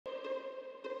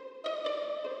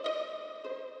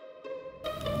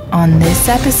On this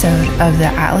episode of the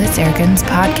Atlas Airguns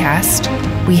Podcast,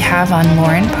 we have on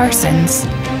Lauren Parsons,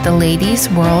 the Ladies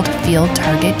World Field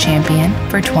Target Champion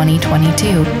for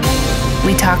 2022.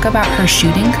 We talk about her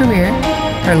shooting career,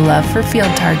 her love for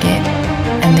field target,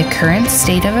 and the current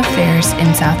state of affairs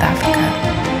in South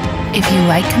Africa. If you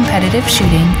like competitive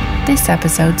shooting, this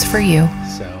episode's for you.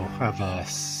 So I have a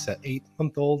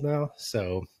 8-month-old now,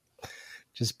 so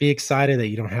just be excited that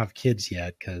you don't have kids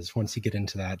yet, because once you get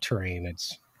into that terrain,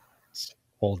 it's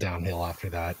all downhill after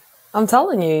that. I'm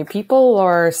telling you, people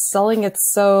are selling it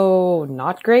so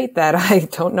not great that I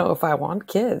don't know if I want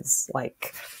kids.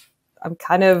 Like, I'm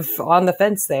kind of on the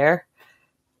fence there.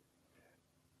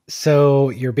 So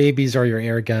your babies are your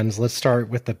air guns. Let's start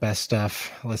with the best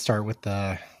stuff. Let's start with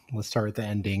the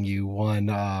ending. You won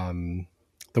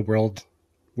the World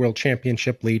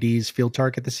Championship Ladies Field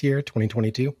Target this year,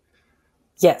 2022.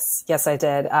 Yes, I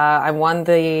did. I won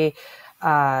the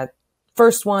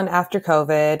first one after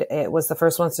COVID. It was the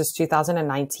first one since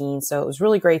 2019. So it was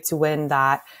really great to win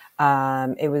that.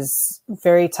 It was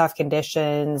very tough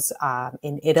conditions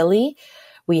in Italy.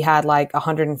 We had like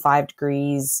 105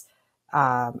 degrees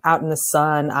out in the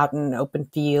sun, out in an open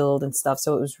field and stuff.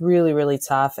 So it was really, really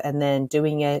tough. And then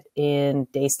doing it in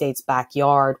Day-State's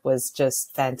backyard was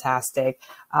just fantastic.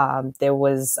 I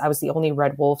was the only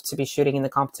Red Wolf to be shooting in the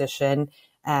competition.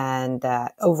 And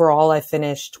overall, I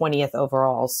finished 20th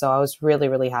overall. So I was really,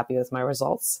 really happy with my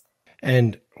results.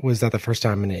 And was that the first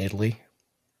time in Italy?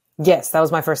 Yes, that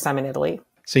was my first time in Italy.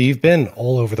 So you've been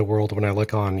all over the world. When I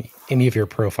look on any of your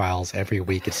profiles every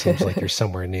week, it seems like you're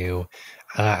somewhere new.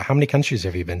 How many countries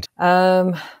have you been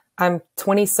to? I'm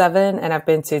 27 and I've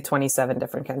been to 27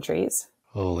 different countries.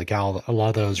 Oh, like a lot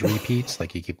of those repeats,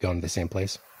 like you keep going to the same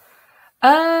place?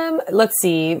 Let's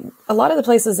see. A lot of the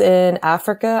places in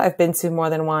Africa I've been to more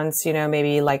than once,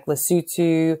 maybe like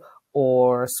Lesotho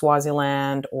or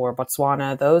Swaziland or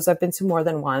Botswana. Those I've been to more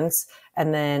than once.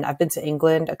 And then I've been to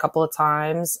England a couple of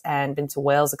times and been to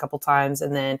Wales a couple of times.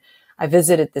 And then I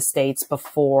visited the States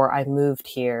before I moved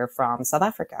here from South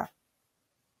Africa.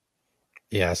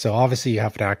 Yeah. So obviously you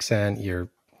have an accent. You're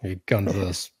going to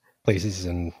those places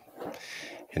in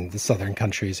the southern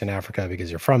countries in Africa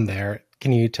because you're from there.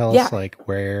 Can you tell us like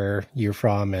where you're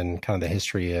from and kind of the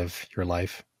history of your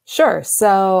life? Sure.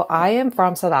 So I am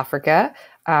from South Africa.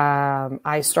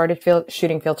 I started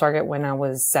shooting field target when I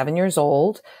was 7 years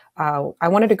old. I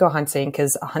wanted to go hunting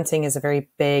because hunting is a very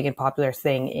big and popular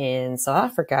thing in South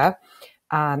Africa.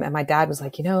 And my dad was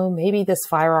like, maybe this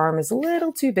firearm is a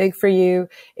little too big for you.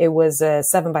 It was a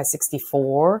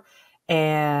 7x64.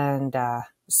 And,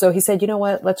 so he said, you know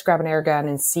what, let's grab an air gun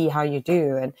and see how you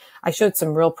do. And I showed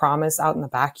some real promise out in the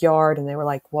backyard. And they were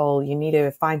like, well, you need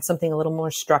to find something a little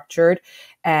more structured.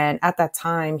 And at that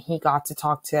time, he got to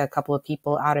talk to a couple of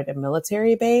people out at a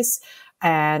military base.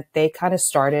 And they kind of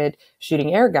started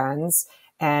shooting air guns.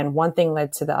 And one thing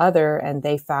led to the other. And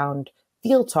they found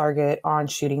field target on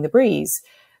Shooting the Breeze.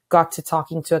 Got to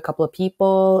talking to a couple of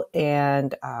people.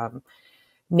 And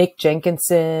Nick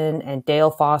Jenkinson and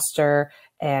Dale Foster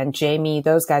and Jamie,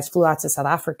 those guys flew out to South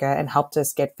Africa and helped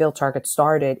us get field target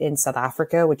started in South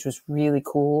Africa, which was really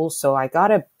cool. So I got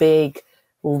a big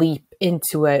leap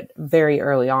into it very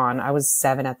early on. I was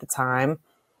 7 at the time.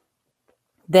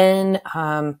 Then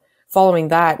following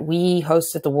that, we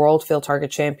hosted the World Field Target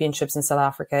Championships in South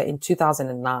Africa in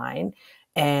 2009.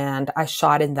 And I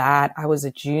shot in that. I was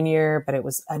a junior, but it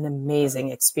was an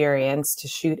amazing experience to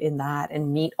shoot in that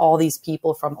and meet all these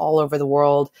people from all over the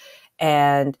world.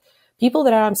 And people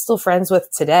that I'm still friends with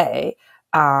today,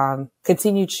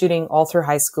 continued shooting all through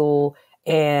high school.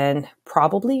 And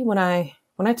probably when I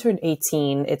turned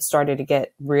 18, it started to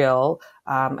get real.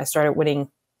 I started winning,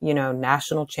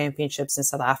 national championships in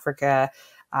South Africa.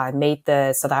 I made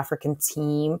the South African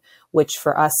team, which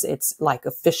for us, it's like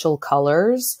official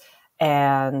colors.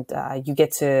 And you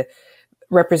get to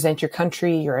represent your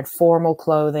country. You're in formal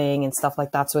clothing and stuff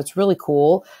like that. So it's really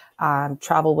cool.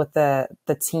 Traveled with the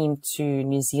team to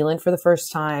New Zealand for the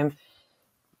first time.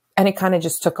 And it kind of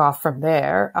just took off from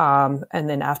there. And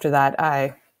then after that,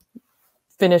 I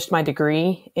finished my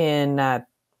degree in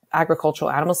agricultural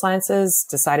animal sciences,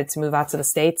 decided to move out to the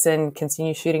States and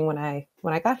continue shooting when I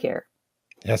got here.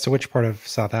 Yeah. So which part of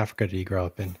South Africa did you grow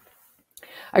up in?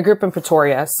 I grew up in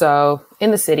Pretoria, so in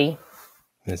the city.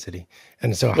 In the city.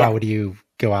 And so how would you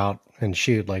go out and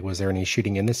shoot? Like, was there any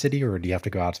shooting in the city or do you have to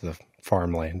go out to the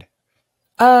farmland?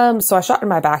 So I shot in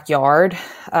my backyard.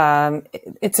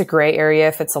 It's a gray area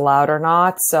if it's allowed or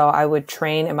not. So I would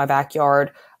train in my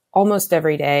backyard almost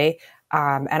every day.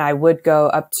 And I would go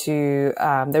up to,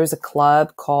 there was a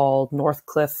club called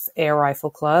Northcliffe Air Rifle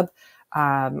Club.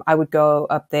 I would go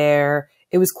up there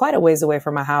it was quite a ways away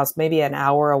from my house, maybe an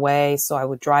hour away. So I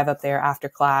would drive up there after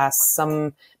class,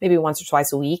 maybe once or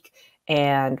twice a week,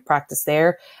 and practice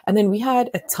there. And then we had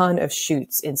a ton of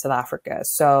shoots in South Africa.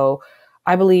 So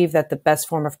I believe that the best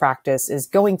form of practice is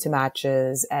going to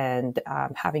matches and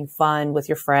having fun with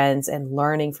your friends and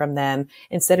learning from them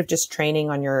instead of just training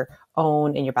on your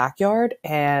own in your backyard.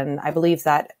 And I believe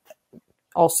that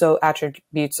also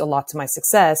attributes a lot to my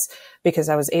success because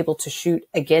I was able to shoot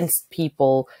against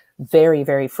people very,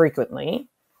 very frequently.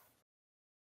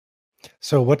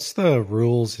 So what's the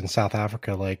rules in South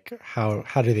Africa? Like how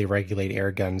do they regulate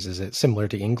air guns? Is it similar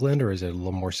to England or is it a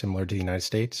little more similar to the United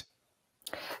States?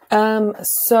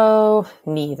 So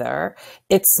neither.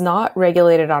 It's not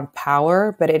regulated on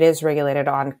power, but it is regulated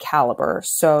on caliber.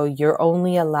 So you're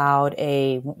only allowed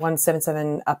a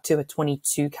 177 up to a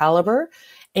 22 caliber.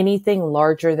 Anything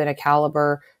larger than a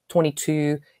caliber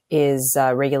 22 is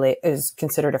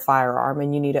considered a firearm,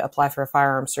 and you need to apply for a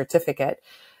firearm certificate.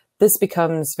 This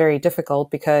becomes very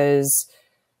difficult because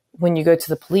when you go to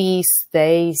the police,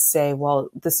 they say, well,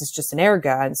 this is just an air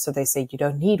gun. So they say you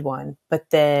don't need one. But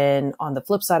then on the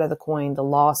flip side of the coin, the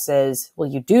law says, well,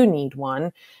 you do need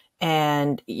one.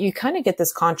 And you kind of get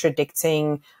this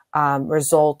contradicting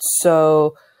result.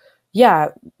 So yeah,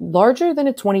 larger than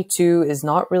a 22 is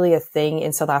not really a thing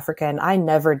in South Africa. And I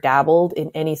never dabbled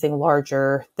in anything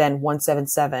larger than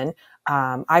 177.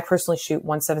 I personally shoot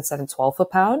 177 12 a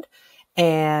pound.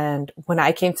 And when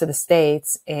I came to the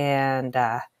States and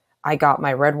I got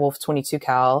my Red Wolf 22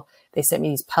 cal, they sent me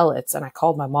these pellets and I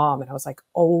called my mom and I was like,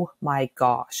 oh my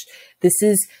gosh, this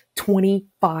is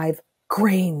 25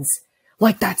 grains.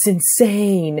 Like, that's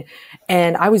insane.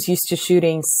 And I was used to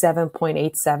shooting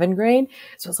 7.87 grain.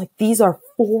 So I was like, these are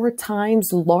 4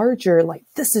 times larger. Like,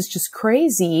 this is just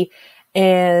crazy.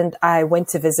 And I went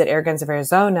to visit Airguns of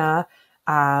Arizona.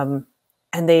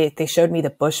 And they showed me the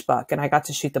bush buck and I got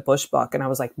to shoot the bush buck and I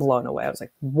was like blown away. I was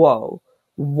like, whoa,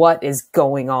 what is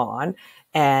going on?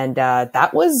 And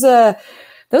that was a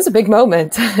big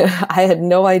moment. I had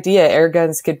no idea air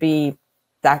guns could be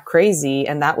that crazy.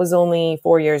 And that was only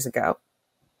 4 years ago.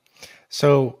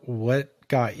 So what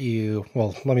got you,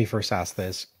 well, let me first ask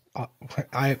this.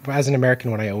 As an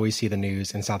American, when I always see the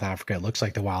news in South Africa, it looks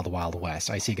like the wild, wild west.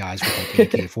 I see guys with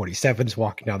like AK-47s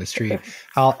walking down the street.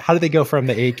 How do they go from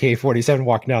the AK-47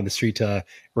 walking down the street to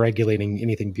regulating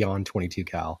anything beyond 22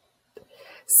 cal?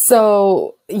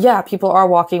 So yeah, people are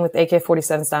walking with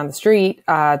AK-47s down the street.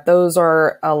 Those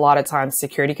are a lot of times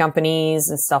security companies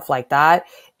and stuff like that.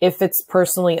 If it's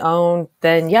personally owned,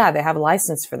 then yeah, they have a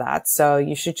license for that. So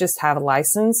you should just have a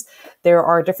license. There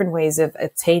are different ways of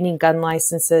obtaining gun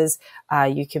licenses.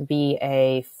 You can be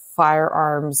a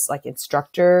firearms like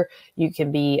instructor. You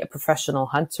can be a professional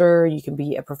hunter. You can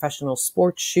be a professional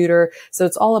sports shooter. So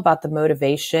it's all about the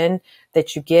motivation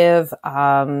that you give.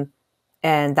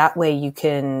 And that way you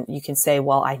can say,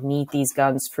 well, I need these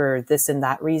guns for this and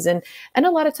that reason. And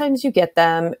a lot of times you get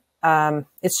them.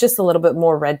 It's just a little bit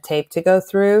more red tape to go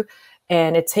through,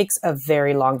 and it takes a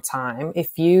very long time.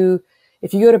 If you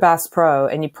go to Bass Pro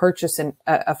and you purchase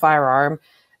a firearm,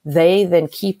 they then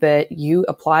keep it, you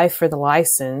apply for the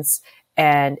license,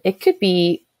 and it could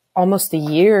be almost a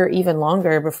year, even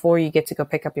longer, before you get to go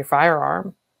pick up your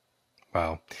firearm.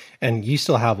 Wow. And you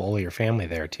still have all your family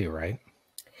there too, right?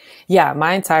 Yeah,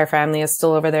 my entire family is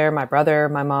still over there. My brother,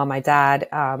 my mom, my dad.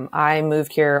 I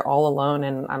moved here all alone,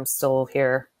 and I'm still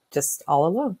here just all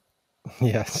alone.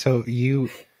 Yeah. So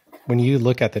when you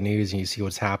look at the news and you see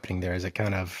what's happening there, is it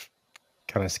kind of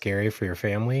scary for your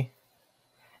family?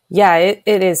 Yeah, it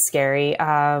is scary.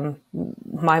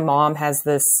 My mom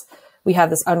we have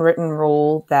this unwritten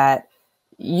rule that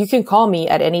you can call me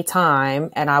at any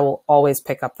time and I will always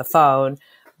pick up the phone.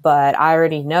 But I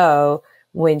already know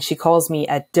when she calls me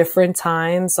at different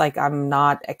times, like I'm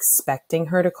not expecting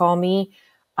her to call me,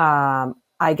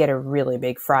 I get a really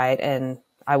big fright and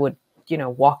I would,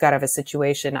 walk out of a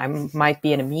situation. I might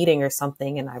be in a meeting or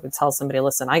something and I would tell somebody,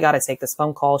 listen, I got to take this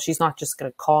phone call. She's not just going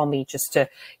to call me just to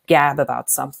gab about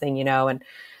something, and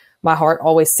my heart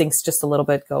always sinks just a little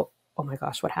bit, go, oh my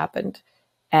gosh, what happened?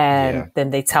 And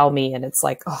then they tell me and it's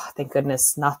like, oh, thank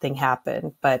goodness nothing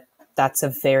happened. But that's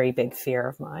a very big fear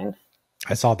of mine.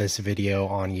 I saw this video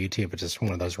on YouTube, it's just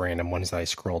one of those random ones that I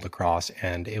scrolled across,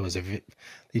 and it was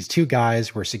these 2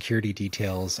 guys were security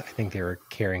details. I think they were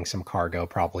carrying some cargo,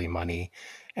 probably money,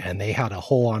 and they had a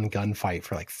whole-on gunfight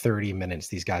for like 30 minutes.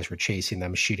 These guys were chasing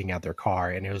them, shooting at their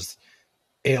car, and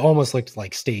it almost looked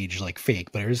like staged, like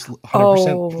fake, but it was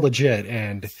 100% legit,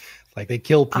 and like they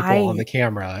killed people on the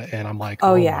camera, and I'm like,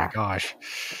 oh yeah. My gosh.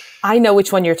 I know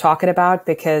which one you're talking about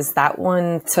because that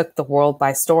one took the world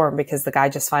by storm because the guy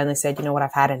just finally said, you know what,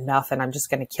 I've had enough and I'm just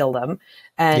going to kill them.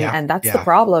 And that's the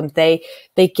problem. They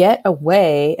get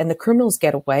away and the criminals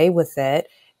get away with it.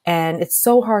 And it's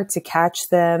so hard to catch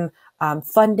them.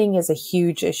 Funding is a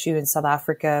huge issue in South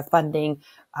Africa, funding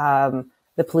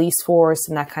the police force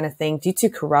and that kind of thing due to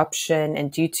corruption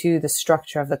and due to the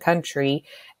structure of the country.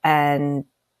 And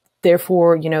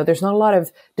therefore, you know, there's not a lot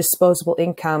of disposable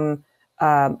income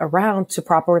around to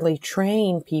properly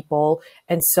train people.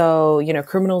 And so, you know,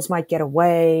 criminals might get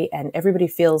away and everybody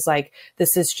feels like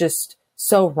this is just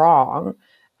so wrong.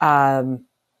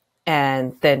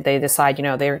 And then they decide, you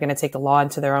know, they're going to take the law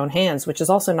into their own hands, which is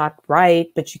also not right,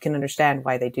 but you can understand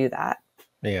why they do that.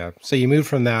 Yeah. So you moved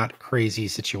from that crazy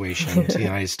situation to the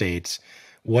United States.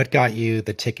 What got you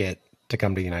the ticket to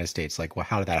come to the United States? Like, well,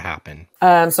 how did that happen?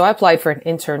 So I applied for an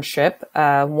internship,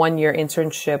 1-year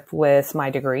internship with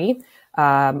my degree.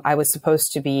 I was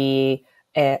supposed to be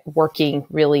working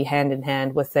really hand in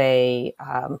hand with a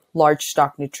large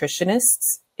stock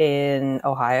nutritionist in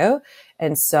Ohio.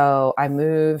 And so I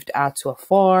moved out to a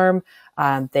farm.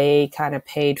 They kind of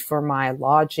paid for my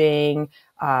lodging.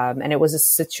 And it was a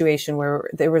situation where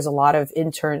there was a lot of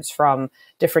interns from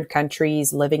different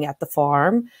countries living at the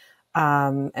farm.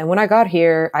 And when I got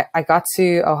here, I got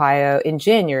to Ohio in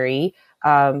January.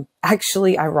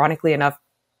 Actually, ironically enough,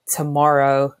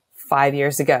 tomorrow, 5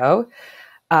 years ago.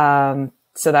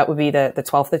 So that would be the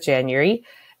 12th of January.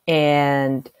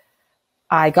 And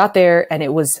I got there and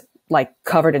it was like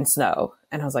covered in snow.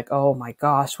 And I was like, oh my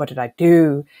gosh, what did I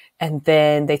do? And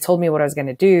then they told me what I was going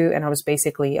to do. And I was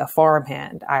basically a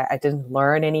farmhand. I didn't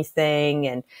learn anything.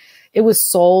 And it was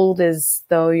sold as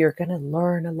though you're going to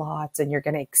learn a lot and you're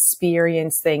going to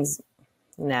experience things.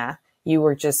 Nah, you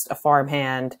were just a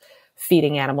farmhand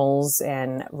feeding animals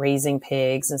and raising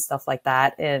pigs and stuff like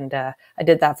that. And I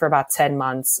did that for about 10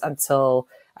 months until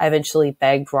I eventually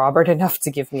begged Robert enough to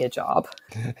give me a job.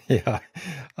 Yeah.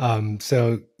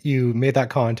 So you made that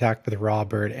contact with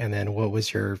Robert, and then what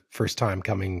was your first time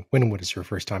coming? When was your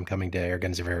first time coming to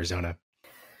Airguns of Arizona?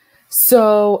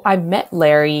 So I met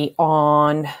Larry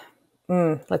on,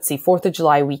 4th of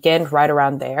July weekend, right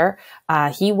around there.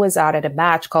 He was out at a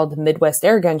match called the Midwest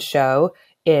Airgun Show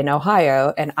in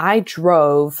Ohio, and I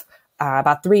drove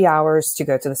about 3 hours to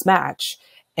go to this match.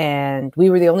 And we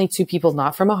were the only two people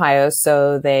not from Ohio,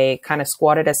 so they kind of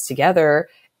squatted us together.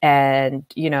 And,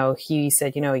 you know, he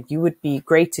said, you know, you would be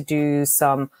great to do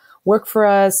some work for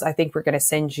us. I think we're going to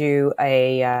send you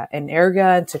an air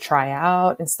gun to try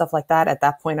out and stuff like that. At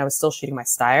that point, I was still shooting my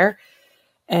Steyr.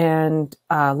 And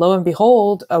lo and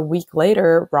behold, a week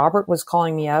later, Robert was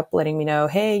calling me up, letting me know,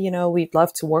 hey, you know, we'd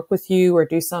love to work with you or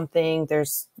do something.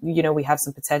 There's, you know, we have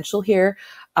some potential here.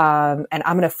 And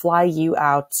I'm going to fly you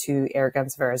out to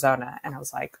Airguns of Arizona. And I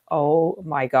was like, oh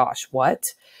my gosh, what?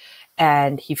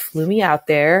 And he flew me out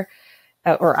there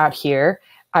or out here.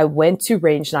 I went to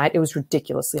range night. It was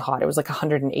ridiculously hot. It was like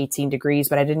 118 degrees,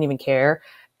 but I didn't even care.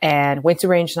 And went to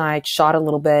range night, shot a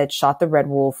little bit, shot the red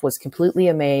wolf, was completely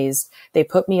amazed. They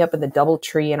put me up in the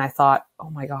DoubleTree and I thought,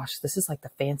 oh my gosh, this is like the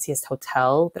fanciest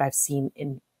hotel that I've seen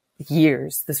in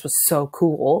years. This was so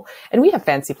cool. And we have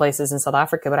fancy places in South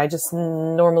Africa, but I just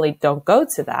normally don't go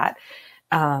to that.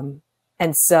 And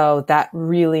so that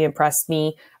really impressed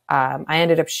me. I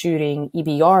ended up shooting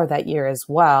EBR that year as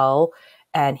well.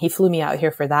 And he flew me out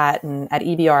here for that. And at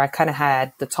EBR, I kind of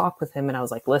had the talk with him and I was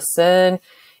like, listen,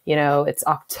 you know, it's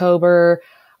October.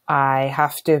 I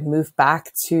have to move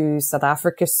back to South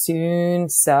Africa soon.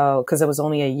 So, cause it was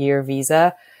only a year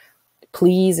visa.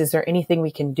 Please, is there anything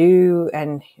we can do?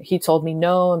 And he told me,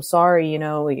 no, I'm sorry. You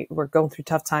know, we're going through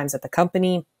tough times at the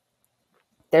company.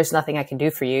 There's nothing I can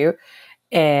do for you.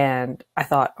 And I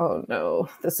thought, oh no,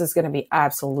 this is going to be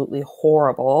absolutely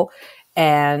horrible.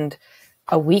 And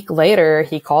a week later,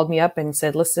 he called me up and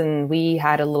said, listen, we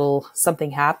had a little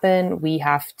something happen. We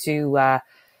have to,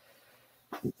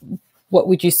 what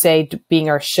would you say to being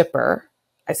our shipper?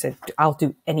 I said, I'll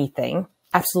do anything,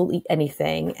 absolutely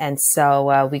anything. And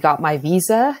so we got my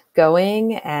visa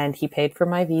going and he paid for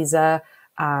my visa.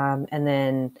 And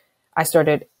then I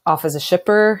started off as a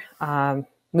shipper,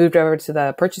 moved over to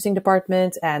the purchasing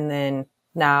department. And then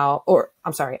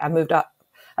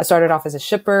I started off as a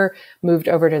shipper, moved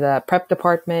over to the prep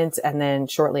department. And then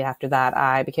shortly after that,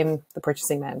 I became the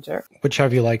purchasing manager. Which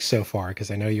have you liked so far?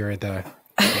 Because I know you're at that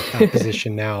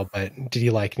position now, but did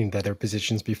you like any of the other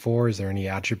positions before? Is there any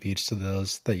attributes to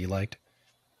those that you liked?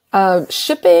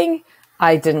 Shipping,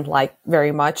 I didn't like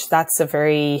very much. That's a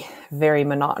very, very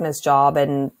monotonous job,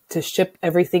 and to ship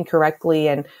everything correctly.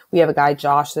 And we have a guy,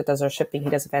 Josh, that does our shipping. He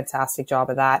does a fantastic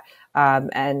job of that.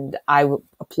 And I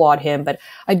applaud him, but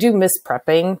I do miss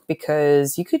prepping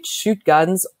because you could shoot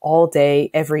guns all day,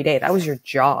 every day. That was your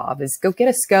job, is go get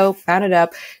a scope, mount it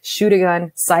up, shoot a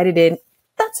gun, sight it in.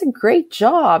 That's a great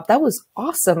job. That was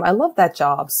awesome. I love that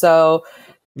job. So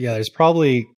yeah, there's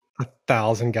probably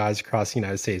 1,000 guys across the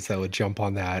United States that would jump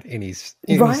on that any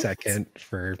right? second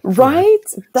for right.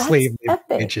 That's slave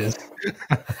epic. wages.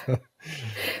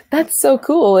 That's so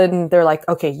cool. And they're like,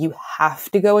 okay, you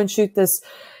have to go and shoot this,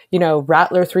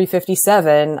 Rattler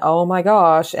 357. Oh my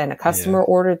gosh. And a customer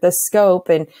ordered this scope.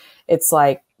 And it's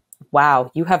like,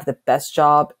 wow, you have the best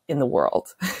job in the world.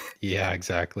 Yeah,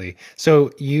 exactly.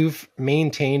 So you've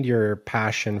maintained your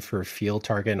passion for field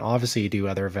target, and obviously you do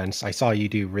other events. I saw you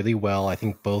do really well. I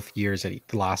think both years, the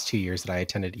last 2 years that I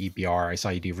attended EBR, I saw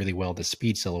you do really well the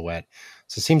speed silhouette.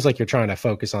 So it seems like you're trying to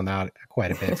focus on that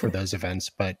quite a bit for those events,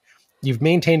 but you've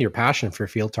maintained your passion for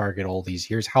field target all these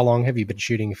years. How long have you been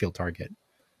shooting field target?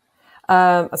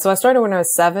 So I started when I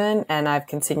was 7, and I've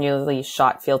continually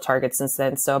shot field targets since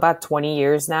then. So about 20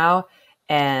 years now.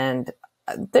 And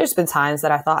there's been times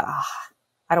that I thought,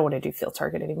 I don't want to do field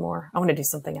target anymore. I want to do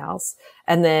something else.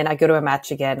 And then I go to a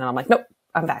match again and I'm like, nope,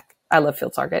 I'm back. I love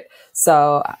field target.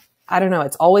 So I don't know.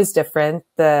 It's always different.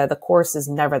 The course is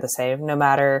never the same, no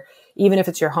matter, even if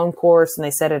it's your home course and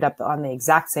they set it up on the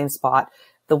exact same spot,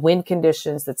 the wind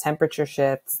conditions, the temperature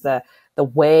shifts, the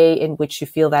way in which you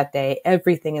feel that day,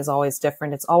 everything is always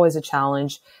different. It's always a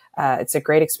challenge. It's a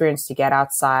great experience to get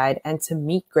outside and to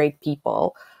meet great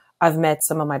people. I've met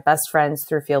some of my best friends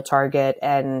through field target,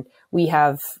 and we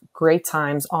have great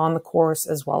times on the course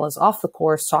as well as off the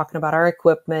course, talking about our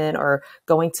equipment or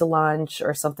going to lunch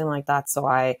or something like that. So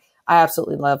I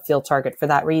absolutely love field target for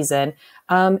that reason.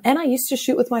 And I used to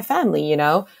shoot with my family,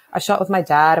 I shot with my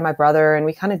dad and my brother, and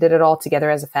we kind of did it all together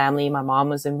as a family. My mom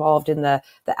was involved in the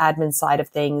admin side of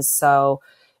things. So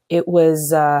it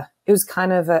was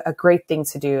kind of a great thing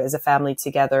to do as a family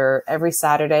together. Every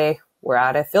Saturday, we're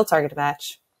at a field target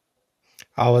match.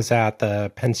 I was at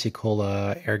the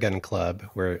Pensacola Airgun Club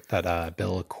where that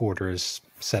Bill Quarters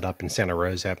set up in Santa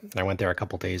Rosa. I went there a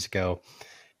couple days ago,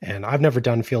 and I've never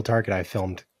done field target. I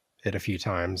filmed it a few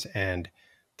times, and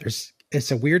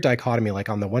it's a weird dichotomy. Like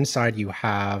on the one side, you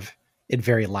have it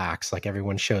very lax, like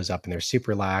everyone shows up and they're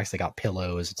super lax. They got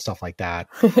pillows and stuff like that.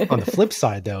 On the flip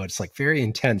side, though, it's like very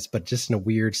intense, but just in a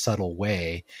weird, subtle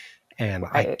way. And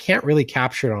right. I can't really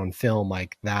capture it on film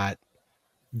like that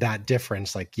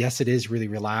difference. Like, yes, it is really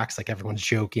relaxed, like everyone's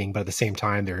joking, but at the same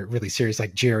time they're really serious.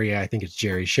 Like Jerry, I think it's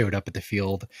Jerry, showed up at the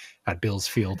field, at Bill's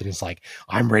field, and he's like,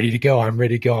 I'm ready to go,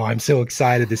 I'm so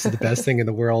excited, this is the best thing in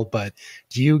the world. But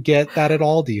do you get that at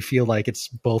all? Do you feel like it's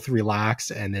both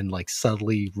relaxed and then like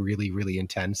subtly really, really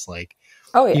intense? Like,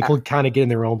 oh yeah, people kind of get in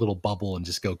their own little bubble and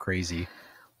just go crazy?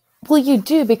 Well, you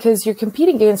do, because you're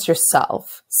competing against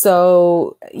yourself.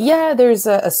 So yeah, there's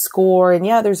a score, and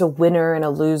yeah, there's a winner and a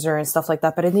loser and stuff like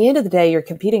that. But at the end of the day, you're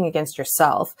competing against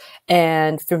yourself.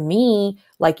 And for me,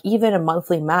 like even a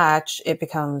monthly match, it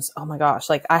becomes, oh my gosh,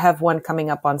 like I have one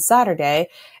coming up on Saturday,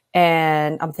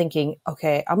 and I'm thinking,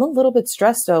 okay, I'm a little bit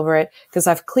stressed over it because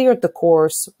I've cleared the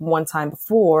course one time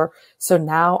before. So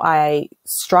now I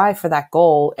strive for that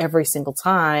goal every single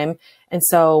time. And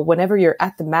so whenever you're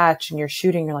at the match and you're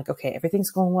shooting, you're like, okay,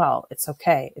 everything's going well. It's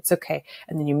okay. It's okay.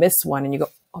 And then you miss one and you go,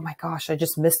 oh my gosh, I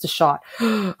just missed a shot.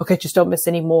 Okay, just don't miss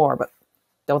any more. But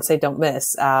don't say don't miss.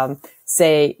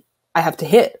 Say I have to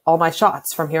hit all my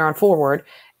shots from here on forward.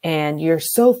 And you're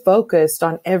so focused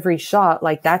on every shot,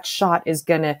 like that shot is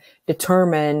going to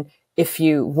determine if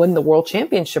you win the world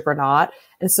championship or not.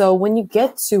 And so when you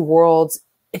get to Worlds,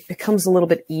 it becomes a little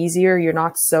bit easier. You're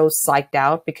not so psyched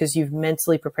out because you've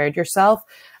mentally prepared yourself.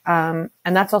 And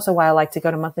that's also why I like to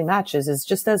go to monthly matches, is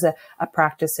just as a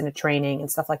practice and a training and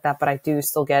stuff like that. But I do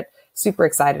still get super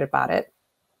excited about it.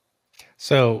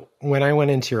 So when I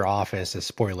went into your office, a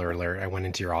spoiler alert, I went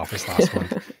into your office last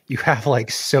month, you have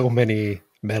like so many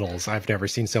medals. I've never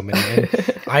seen so many. And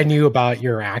I knew about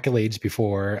your accolades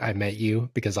before I met you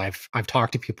because I've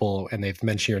talked to people and they've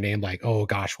mentioned your name, like, oh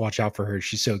gosh, watch out for her,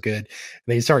 she's so good. And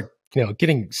they start,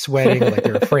 getting sweating, like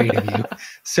they're afraid of you.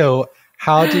 So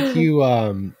how did you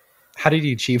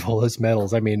achieve all those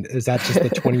medals? I mean, is that just the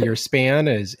 20-year span?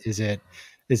 Is it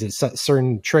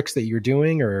certain tricks that you're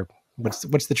doing, or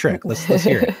what's the trick? Let's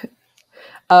hear it.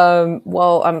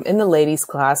 Well, I'm in the ladies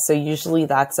class, so usually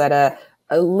that's at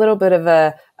a little bit of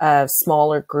a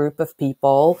smaller group of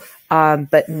people.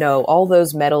 But no, all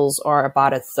those medals are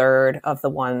about a third of the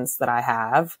ones that I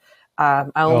have.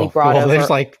 I only brought over.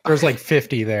 There's like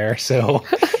 50 there, so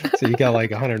you got like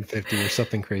 150 or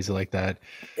something crazy like that.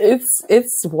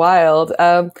 It's wild.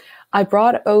 I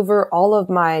brought over all of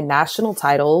my national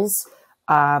titles,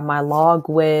 my log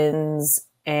wins,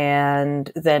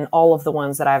 and then all of the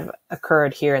ones that have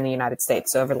occurred here in the United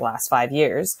States over the last 5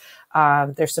 years.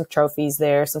 There's some trophies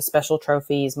there, some special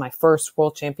trophies. My first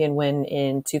world champion win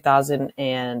in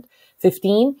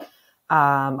 2015.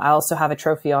 I also have a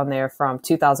trophy on there from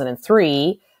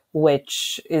 2003,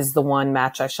 which is the one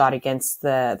match I shot against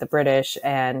the British.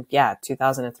 And yeah,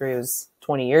 2003 was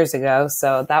 20 years ago.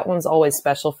 So that one's always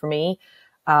special for me.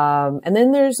 And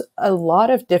then there's a lot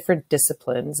of different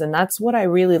disciplines. And that's what I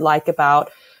really like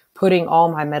about putting all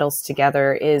my medals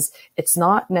together is it's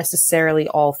not necessarily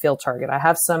all field target. I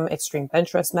have some extreme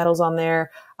bench rest medals on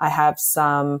there. I have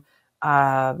some,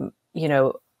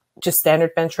 just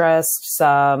standard bench rest,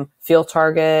 some field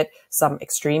target, some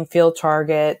extreme field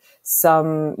target,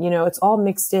 some, it's all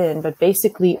mixed in, but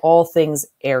basically all things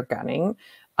air gunning.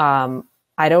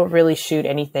 I don't really shoot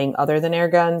anything other than air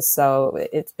guns, so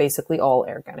it's basically all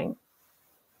air gunning.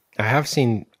 I have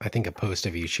seen, I think, a post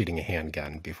of you shooting a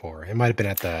handgun before. It might have been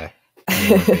at the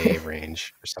Moore Bay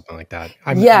range or something like that.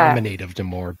 I'm a native to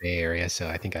Moore Bay area, so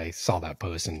I think I saw that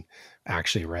post and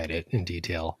actually read it in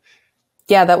detail.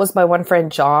 Yeah, that was my one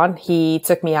friend, John. He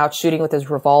took me out shooting with his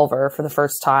revolver for the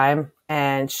first time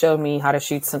and showed me how to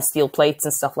shoot some steel plates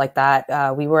and stuff like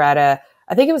that. We were at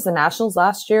I think it was the Nationals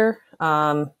last year.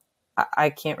 I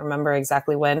can't remember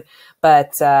exactly when,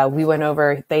 but we went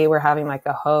over, they were having like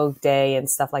a Hogue day and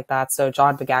stuff like that. So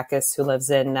John Bagakis, who lives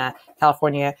in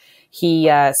California,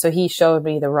 he showed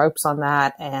me the ropes on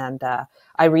that. And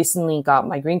I recently got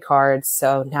my green card.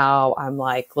 So now I'm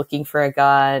like looking for a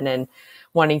gun and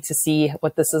wanting to see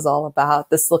what this is all about.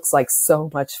 This looks like so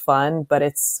much fun, but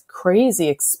it's crazy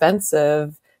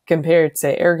expensive compared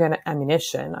to airgun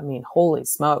ammunition. I mean, holy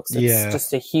smokes. It's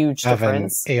just a huge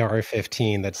difference. I have an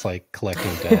AR-15 that's like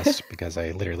collecting dust because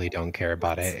I literally don't care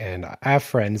about it. And I have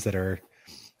friends that are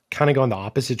kind of going the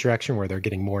opposite direction where they're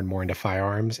getting more and more into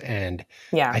firearms. And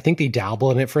I think they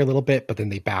dabble in it for a little bit, but then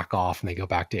they back off and they go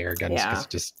back to air guns because it's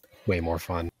just way more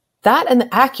fun. That and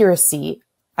the accuracy.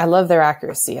 I love their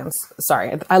accuracy. I'm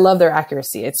sorry. I love their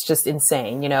accuracy. It's just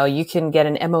insane. You can get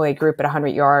an MOA group at 100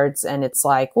 yards and it's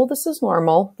like, well, this is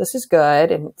normal. This is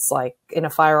good. And it's like in a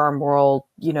firearm world,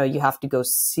 you have to go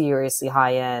seriously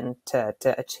high end to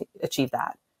achieve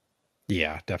that.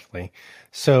 Yeah, definitely.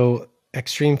 So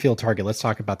extreme field target, let's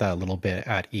talk about that a little bit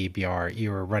at EBR.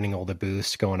 You were running all the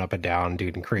boosts, going up and down,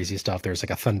 doing crazy stuff. There's like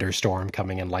a thunderstorm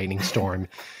coming and lightning storm.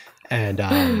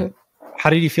 And, how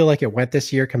did you feel like it went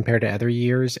this year compared to other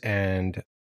years? And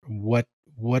what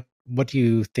do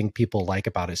you think people like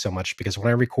about it so much? Because when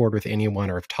I record with anyone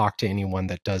or have talked to anyone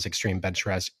that does extreme bench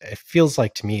rest, it feels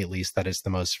like to me at least that it's the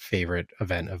most favorite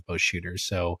event of both shooters.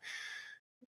 So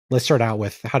let's start out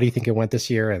with how do you think it went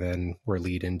this year? And then we'll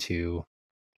lead into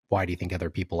why do you think other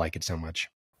people like it so much?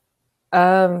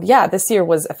 This year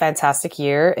was a fantastic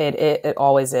year. It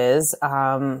always is.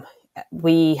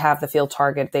 We have the field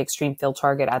target, the extreme field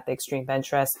target at the extreme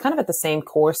bench rest, kind of at the same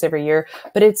course every year,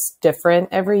 but it's different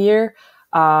every year.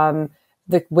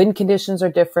 The wind conditions are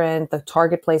different. The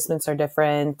target placements are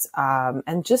different.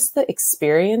 And just the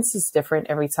experience is different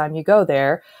every time you go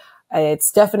there.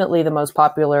 It's definitely the most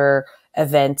popular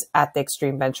event at the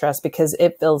extreme bench rest because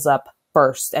it fills up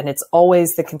first. And it's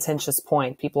always the contentious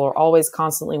point. People are always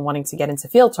constantly wanting to get into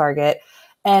field target.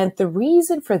 And the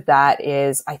reason for that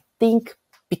is, I think,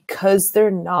 because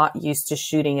they're not used to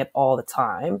shooting it all the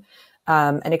time.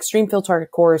 An extreme field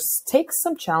target course takes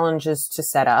some challenges to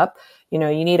set up. You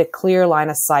need a clear line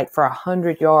of sight for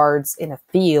 100 yards in a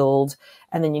field,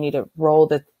 and then you need to roll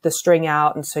the string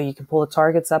out, and so you can pull the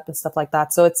targets up and stuff like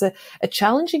that. So it's a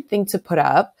challenging thing to put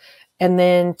up, and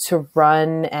then to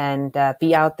run and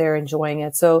be out there enjoying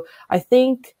it. So I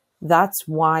think that's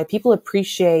why people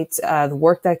appreciate the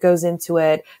work that goes into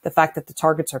it, the fact that the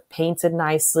targets are painted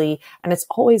nicely, and it's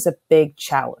always a big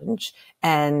challenge.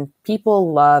 And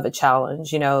people love a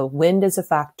challenge. Wind is a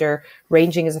factor,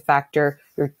 ranging is a factor,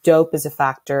 your dope is a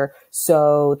factor.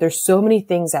 So there's so many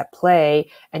things at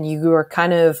play, and you are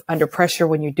kind of under pressure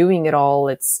when you're doing it all.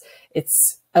 It's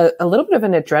a little bit of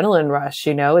an adrenaline rush,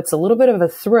 it's a little bit of a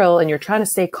thrill, and you're trying to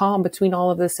stay calm between all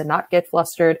of this and not get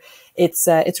flustered.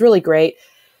 It's really great.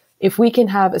 If we can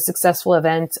have a successful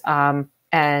event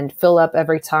and fill up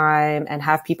every time and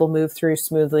have people move through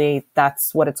smoothly,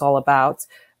 that's what it's all about.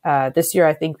 This year,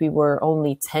 I think we were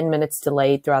only 10 minutes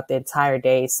delayed throughout the entire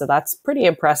day. So that's pretty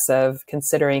impressive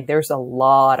considering there's a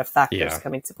lot of factors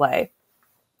coming to play.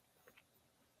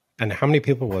 And how many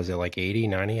people was it? Like 80,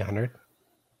 90, 100?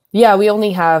 Yeah, we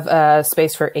only have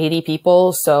space for 80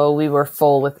 people, so we were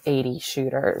full with 80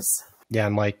 shooters. Yeah,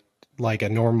 and like a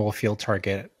normal field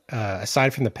target,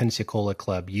 aside from the Pensacola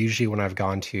Club, usually when I've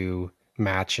gone to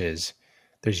matches,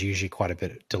 there's usually quite a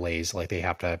bit of delays. Like they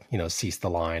have to, cease the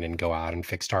line and go out and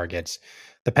fix targets.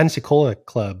 The Pensacola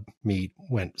Club meet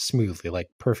went smoothly, like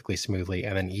perfectly smoothly,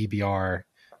 and then EBR,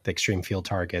 the Extreme Field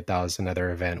Target, that was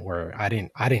another event where I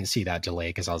didn't see that delay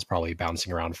because I was probably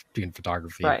bouncing around doing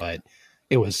photography, Right. but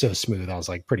it was so smooth. I was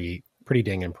like pretty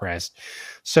dang impressed.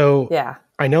 So Yeah.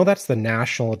 I know that's the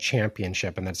national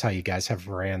championship, and that's how you guys have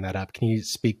ran that up. Can you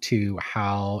speak to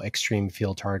how Extreme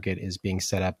Field Target is being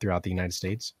set up throughout the United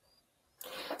States?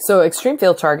 So Extreme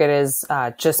Field Target has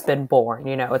just been born.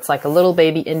 It's like a little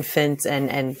baby infant,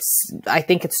 and I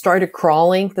think it started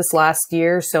crawling this last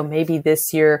year. So maybe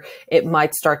this year it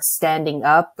might start standing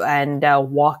up and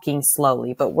walking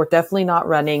slowly. But we're definitely not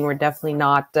running. We're definitely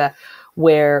not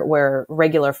where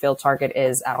regular Field Target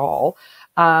is at all.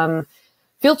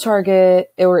 Field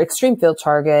Target or Extreme Field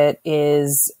Target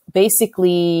is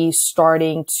basically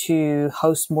starting to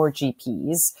host more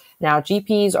GPs. Now,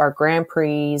 GPs are Grand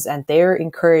Prix, and they're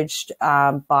encouraged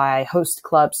by host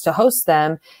clubs to host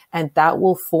them, and that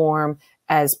will form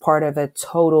as part of a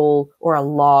total or a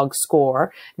log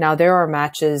score. Now, there are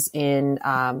matches in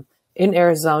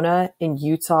Arizona, in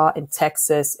Utah, in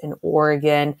Texas, in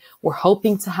Oregon. We're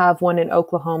hoping to have one in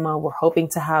Oklahoma. We're hoping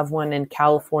to have one in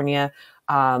California.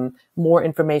 More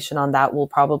information on that will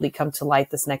probably come to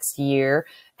light this next year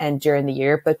and during the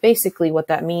year. But basically what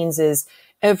that means is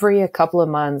every a couple of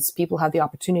months, people have the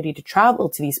opportunity to travel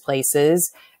to these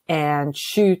places and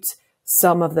shoot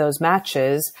some of those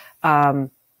matches,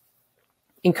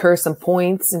 incur some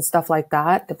points and stuff like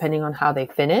that, depending on how they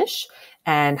finish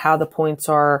and how the points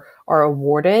are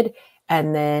awarded.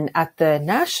 And then at the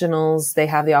nationals, they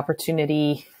have the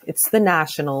opportunity, it's the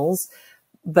nationals,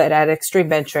 but at Extreme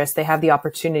Venturous, they have the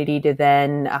opportunity to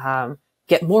then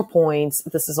get more points.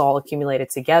 This is all accumulated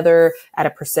together at a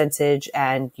percentage,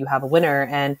 and you have a winner.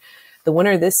 And the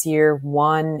winner this year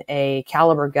won a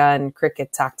caliber gun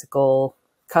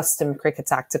custom cricket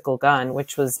tactical gun,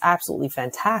 which was absolutely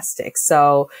fantastic.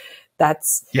 So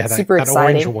that's super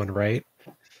exciting. That orange one, right?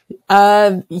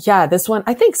 Yeah, this one,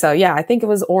 I think so. Yeah, I think it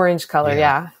was orange color.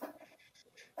 Yeah.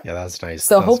 Yeah, that's nice.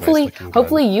 So hopefully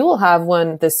you will have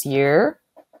one this year.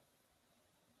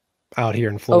 Out here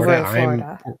in Florida. Over in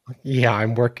Florida.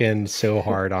 I'm working so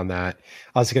hard on that.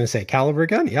 I was going to say caliber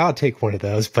gun. Yeah, I'll take one of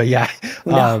those. But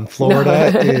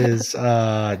Florida is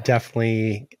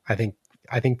definitely, I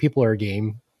think people are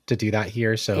game to do that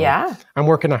here. So yeah, I'm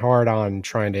working hard on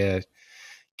trying to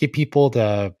get people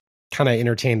to kind of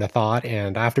entertain the thought,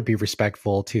 and I have to be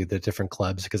respectful to the different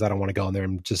clubs because I don't want to go in there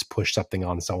and just push something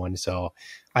on someone. So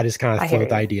I just kind of throw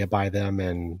the idea by them,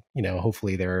 and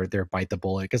hopefully they're bite the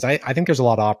bullet, because I think there's a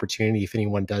lot of opportunity. If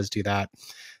anyone does do that,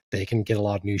 they can get a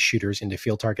lot of new shooters into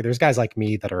field target. There's guys like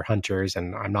me that are hunters,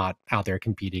 and I'm not out there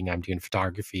competing. I'm doing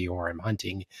photography or I'm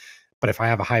hunting. But if I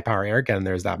have a high power air gun,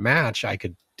 there's that match, I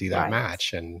could do that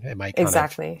match, and it might kind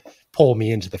of pull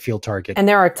me into the field target. And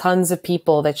there are tons of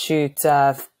people that shoot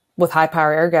with high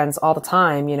power air guns all the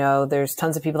time. There's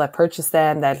tons of people that purchase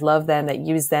them, that love them, that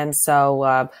use them. So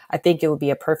I think it would be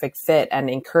a perfect fit,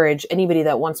 and encourage anybody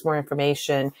that wants more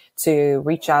information to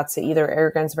reach out to either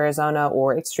Airguns of Arizona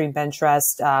or Extreme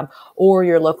Venturous or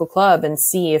your local club and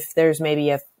see if there's maybe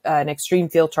an extreme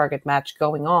field target match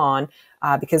going on,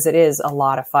 because it is a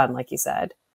lot of fun, like you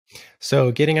said.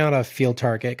 So getting out of field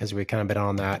target, because we've kind of been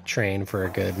on that train for a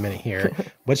good minute here,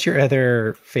 what's your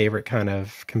other favorite kind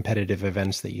of competitive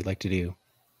events that you like to do?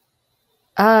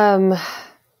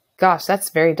 Gosh, that's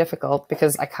very difficult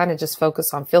because I kind of just focus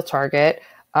on field target.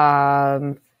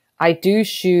 I do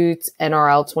shoot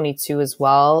NRL 22 as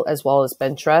well as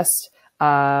bench rest.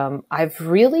 I've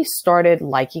really started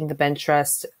liking the bench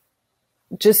rest,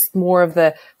 just more of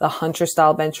the hunter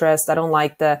style bench rest. I don't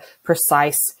like the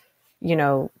precise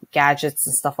gadgets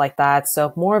and stuff like that.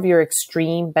 So more of your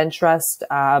extreme bench rest,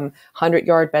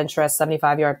 100-yard bench rest,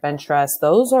 75-yard bench rest.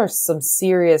 Those are some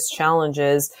serious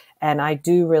challenges, and I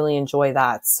do really enjoy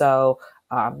that. So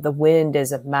the wind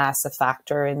is a massive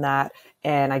factor in that,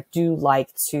 and I do like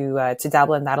to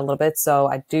dabble in that a little bit. So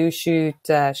I do shoot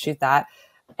that.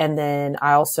 And then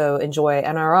I also enjoy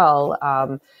NRL.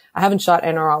 I haven't shot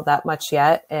NRL that much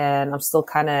yet, and I'm still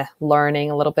kind of learning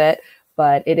a little bit,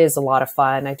 but it is a lot of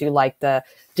fun. I do like the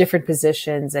different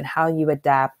positions and how you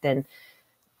adapt. And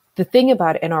the thing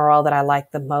about NRL that I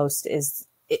like the most is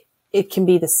it can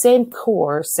be the same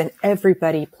course and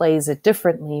everybody plays it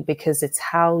differently because it's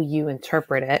how you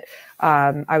interpret it.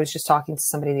 I was just talking to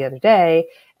somebody the other day,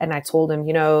 And I told him,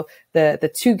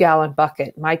 the 2-gallon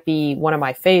bucket might be one of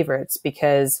my favorites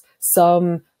because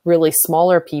some really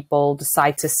smaller people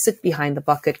decide to sit behind the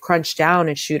bucket, crunch down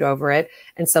and shoot over it.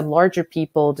 And some larger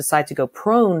people decide to go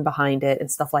prone behind it and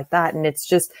stuff like that. And it's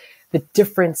just the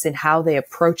difference in how they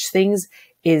approach things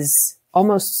is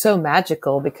almost so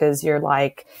magical because you're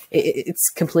like, it's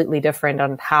completely different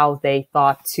on how they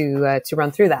thought to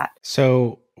run through that.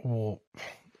 So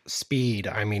speed,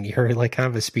 I mean, you're like kind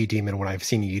of a speed demon when I've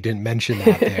seen you. You didn't mention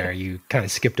that there. You kind of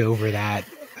skipped over that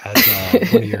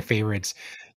as one of your favorites.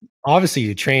 Obviously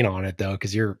you train on it though,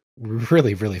 because you're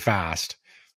really, really fast.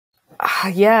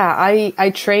 Yeah,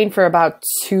 I trained for about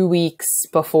 2 weeks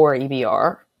before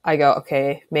EBR. I go,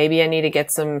 okay, maybe I need to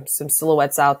get some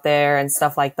silhouettes out there and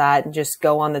stuff like that and just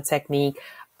go on the technique.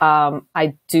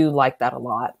 I do like that a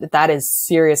lot. That is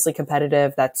seriously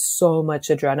competitive. That's so much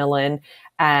adrenaline.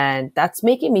 And that's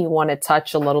making me want to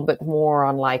touch a little bit more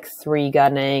on like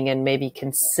 3-gunning and maybe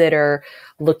consider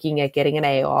looking at getting an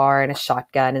AR and a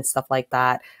shotgun and stuff like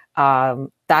that.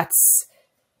 That's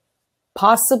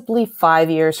possibly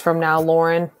 5 years from now,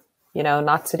 Lauren.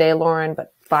 Not today, Lauren,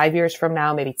 but 5 years from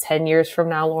now, maybe 10 years from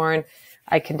now, Lauren.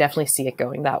 I can definitely see it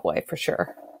going that way for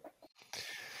sure.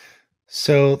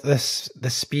 So the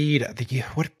speed, you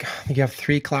have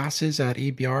 3 classes at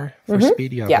EBR for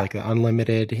speed. You have like the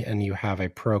unlimited, and you have a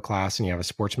pro class, and you have a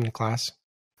sportsman class.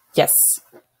 Yes.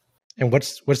 And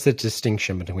what's the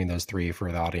distinction between those 3 for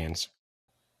the audience?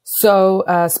 So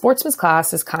sportsman's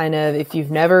class is kind of, if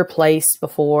you've never placed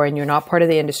before and you're not part of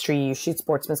the industry, you shoot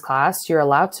sportsman's class, you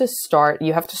have to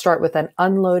start with an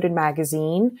unloaded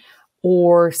magazine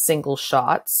or single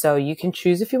shot. So you can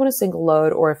choose if you want a single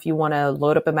load or if you want to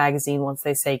load up a magazine once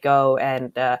they say go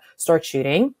and start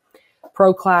shooting.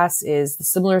 Pro class is the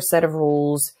similar set of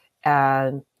rules,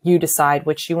 and you decide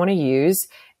which you want to use.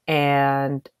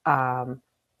 And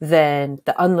then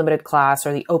the unlimited class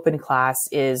or the open class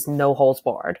is no holds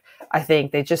barred. I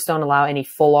think they just don't allow any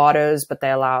full autos, but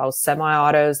they allow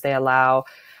semi-autos. They allow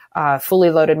fully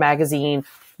loaded magazine,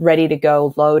 ready to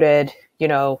go, loaded.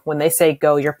 When they say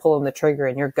go, you're pulling the trigger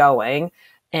and you're going.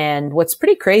 And what's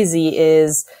pretty crazy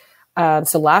is,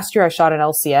 so last year I shot an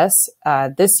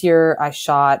LCS. This year I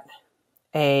shot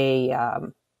a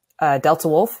Delta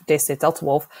Wolf, Daystate Delta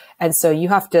Wolf. And so you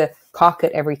have to cock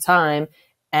it every time.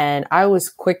 And I was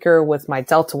quicker with my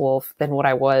Delta Wolf than what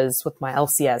I was with my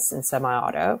LCS and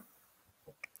semi-auto.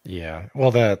 Yeah.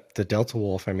 Well, the Delta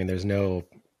Wolf, I mean, there's no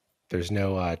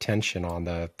tension on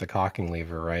the cocking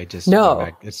lever, right? Just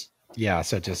no.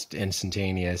 So just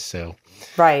instantaneous. So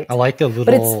right. I like the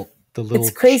little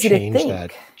change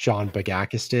that John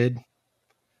Bagakis did.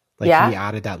 Like he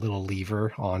added that little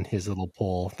lever on his little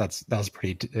pole. That was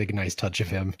a nice touch of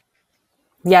him.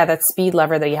 Yeah, that speed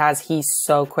lever that he has, he's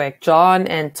so quick. John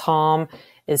and Tom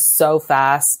is so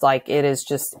fast. Like, it is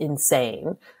just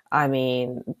insane. I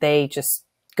mean, they just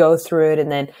go through it.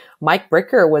 And then Mike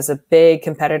Bricker was a big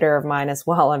competitor of mine as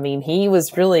well. I mean, he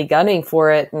was really gunning for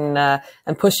it and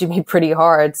pushing me pretty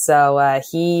hard. So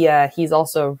he's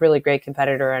also a really great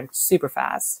competitor and super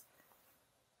fast.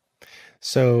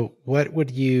 So what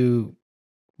would you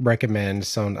recommend?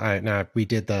 So now we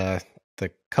did the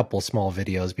couple small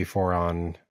videos before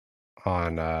on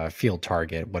field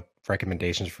target. What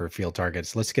recommendations for field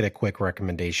targets? Let's get a quick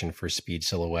recommendation for speed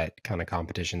silhouette kind of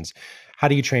competitions. How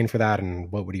do you train for that,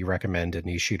 and what would you recommend to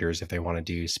new shooters if they want to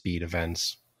do speed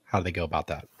events? How do they go about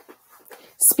that?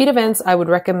 Speed events, I would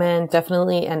recommend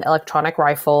definitely an electronic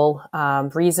rifle.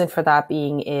 Reason for that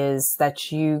being is that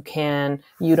you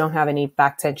don't have any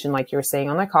back tension like you were saying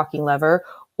on the cocking lever,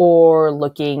 or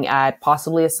looking at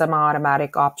possibly a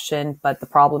semi-automatic option. But the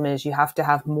problem is you have to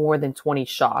have more than 20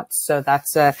 shots. So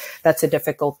that's a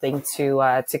difficult thing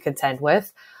to contend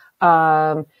with.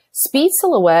 Speed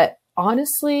silhouette,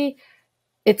 honestly,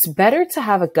 it's better to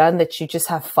have a gun that you just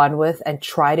have fun with and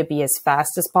try to be as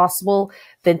fast as possible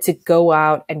than to go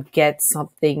out and get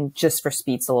something just for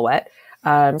speed silhouette.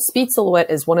 Speed silhouette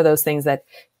is one of those things that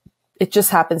it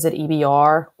just happens at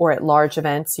EBR or at large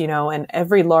events, and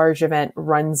every large event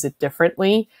runs it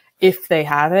differently if they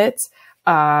have it.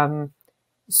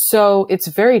 So it's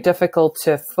very difficult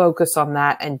to focus on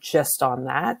that and just on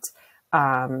that.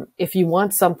 If you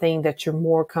want something that you're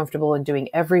more comfortable in doing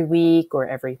every week or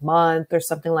every month or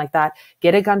something like that,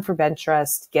 get a gun for bench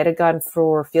rest, get a gun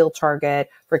for field target,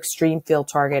 for extreme field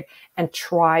target, and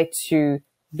try to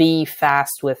be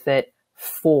fast with it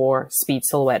for speed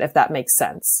silhouette, if that makes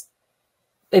sense.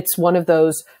 It's one of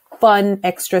those fun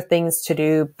extra things to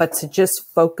do, but to just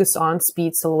focus on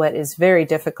speed silhouette is very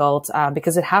difficult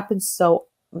because it happens so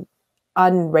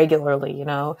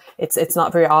unregularly, it's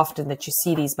not very often that you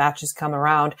see these matches come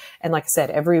around. And like I said,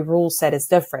 every rule set is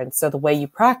different. So the way you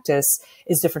practice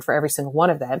is different for every single one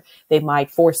of them. They might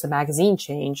force a magazine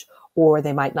change, or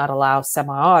they might not allow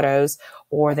semi-autos,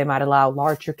 or they might allow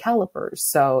larger calibers.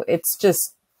 So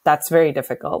that's very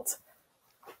difficult.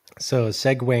 So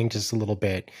segueing just a little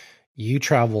bit, you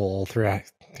travel throughout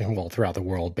the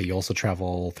world, but you also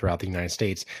travel throughout the United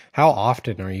States. How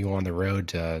often are you on the road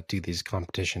to do these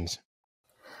competitions?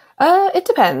 It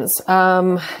depends.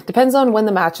 Depends on when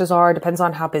the matches are, depends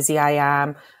on how busy I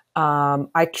am.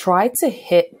 I try to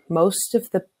hit most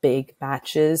of the big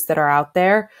matches that are out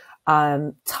there,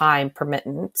 time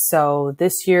permitting. So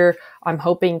this year I'm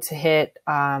hoping to hit,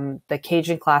 the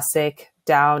Cajun Classic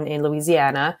down in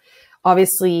Louisiana.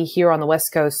 Obviously here on the West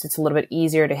Coast, it's a little bit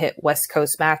easier to hit West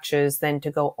Coast matches than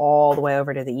to go all the way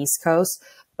over to the East Coast,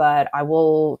 but I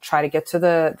will try to get to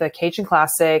the Cajun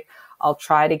Classic. I'll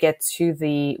try to get to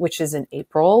which is in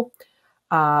April.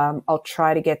 I'll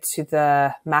try to get to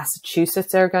the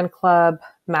Massachusetts Airgun Club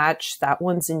match. That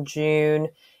one's in June.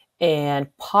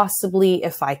 And possibly,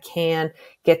 if I can,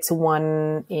 get to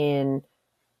one in,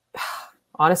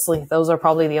 honestly, those are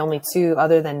probably the only two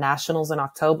other than nationals in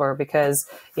October, because,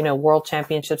 World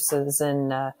Championships is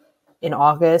in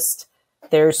August.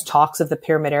 There's talks of the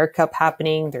Pyramid Air Cup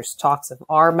happening. There's talks of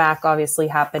RMAC obviously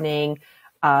happening.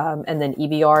 And then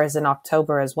EBR is in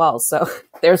October as well. So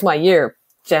there's my year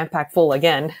jam-packed full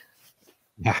again.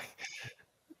 Yeah.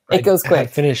 It goes quick. I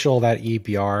finished all that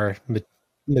EBR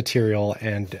material,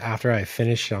 and after I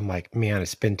finished, I'm like, man,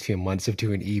 it's been 2 months of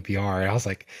doing EBR. And I was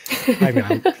like,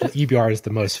 EBR is the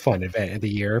most fun event of the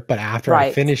year. But after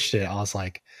I finished it, I was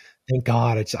like, thank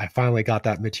God I finally got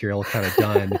that material kind of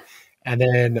done. And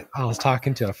then I was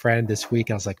talking to a friend this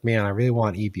week. I was like, man, I really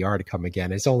want EBR to come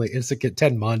again. It's like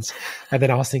 10 months. And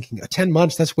then I was thinking, 10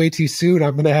 months, that's way too soon.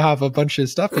 I'm going to have a bunch of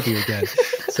stuff to do again.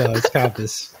 So it's kind of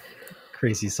this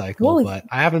crazy cycle. Well, but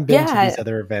I haven't been to these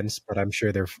other events, but I'm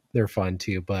sure they're fun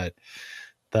too. But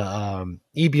the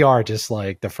EBR, just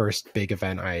like the first big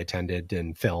event I attended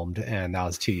and filmed, and that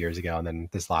was 2 years ago. And then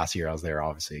this last year I was there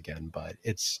obviously again, but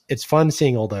it's fun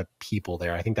seeing all the people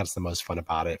there. I think that's the most fun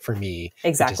about it for me.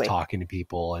 Exactly. Just talking to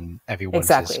people, and everyone's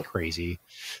just crazy.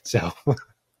 So,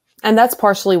 and that's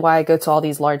partially why I go to all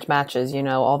these large matches,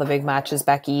 all the big matches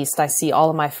back east. I see all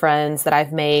of my friends that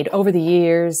I've made over the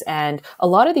years. And a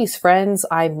lot of these friends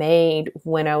I made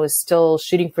when I was still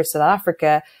shooting for South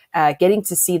Africa, getting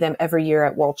to see them every year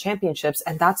at World Championships.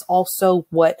 And that's also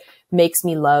what makes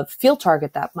me love Field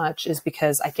Target that much, is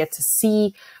because I get to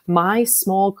see my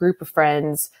small group of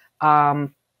friends,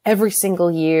 every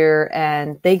single year,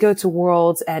 and they go to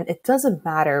Worlds, and it doesn't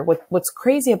matter. What's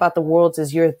crazy about the Worlds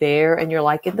is you're there and you're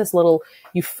like in this little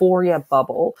euphoria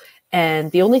bubble. And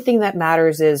the only thing that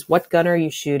matters is what gun are you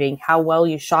shooting, how well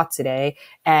you shot today,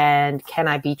 and can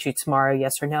I beat you tomorrow,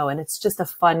 yes or no? And it's just a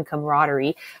fun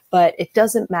camaraderie. But it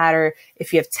doesn't matter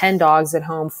if you have 10 dogs at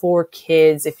home, 4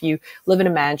 kids, if you live in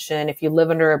a mansion, if you live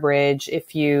under a bridge,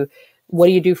 what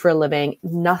do you do for a living?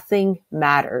 Nothing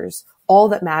matters. All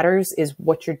that matters is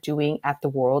what you're doing at the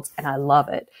Worlds, and I love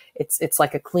it. It's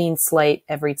like a clean slate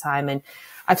every time. And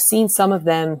I've seen some of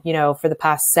them, for the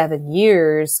past 7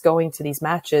 years going to these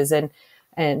matches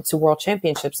and to World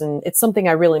Championships. And it's something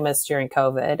I really missed during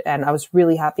COVID. And I was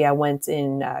really happy I went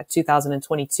in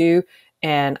 2022.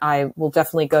 And I will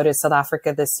definitely go to South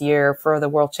Africa this year for the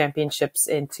World Championships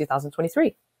in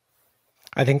 2023.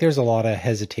 I think there's a lot of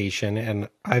hesitation, and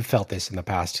I've felt this in the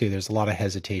past too. There's a lot of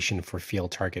hesitation for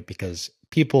Field Target because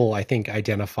people, I think,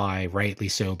 identify rightly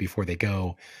so before they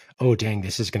go, oh, dang,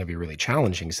 this is going to be really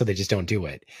challenging. So they just don't do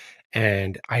it.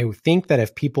 And I think that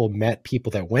if people met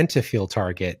people that went to Field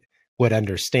Target, would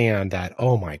understand that,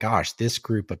 oh my gosh, this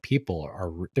group of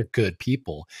people they're good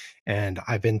people. And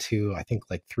I've been to, I think,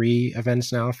 like 3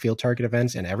 events now, Field Target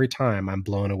events, and every time I'm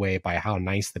blown away by how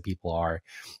nice the people are.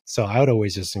 So I would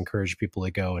always just encourage people to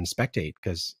go and spectate,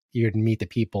 because you'd meet the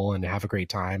people and have a great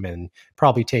time and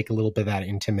probably take a little bit of that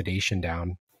intimidation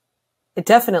down.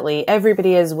 Definitely.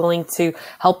 Everybody is willing to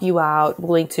help you out,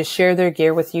 willing to share their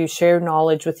gear with you, share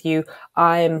knowledge with you.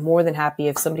 I am more than happy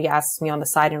if somebody asks me on the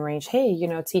side and range, hey,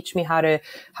 teach me how to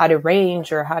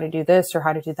range, or how to do this or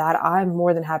how to do that. I'm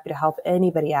more than happy to help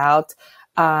anybody out.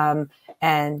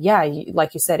 And yeah,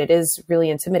 like you said, it is really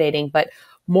intimidating, but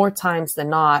more times than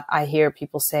not, I hear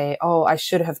people say, oh, I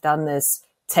should have done this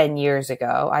 10 years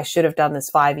ago. I should have done this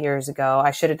 5 years ago.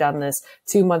 I should have done this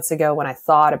 2 months ago when I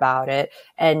thought about it.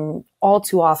 And all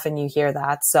too often you hear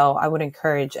that. So I would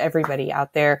encourage everybody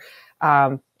out there,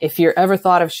 if you're ever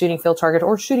thought of shooting Field Target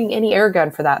or shooting any air gun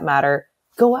for that matter,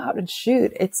 go out and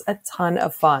shoot. It's a ton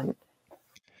of fun.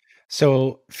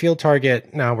 So field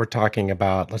target, now we're talking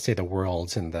about, let's say the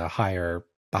worlds and the higher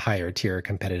tier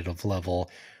competitive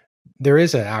level. There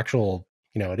is an actual,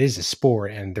 it is a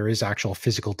sport and there is actual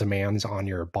physical demands on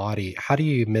your body. How do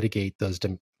you mitigate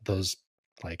those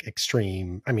like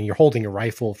extreme? I mean, you're holding a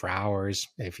rifle for hours.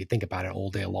 If you think about it all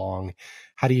day long,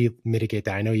 how do you mitigate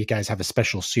that? I know you guys have a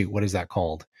special suit. What is that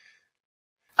called?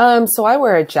 So I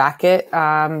wear a jacket.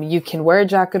 You can wear a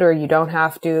jacket or you don't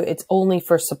have to. It's only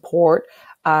for support.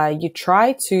 You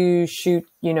try to shoot,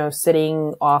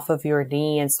 sitting off of your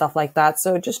knee and stuff like that.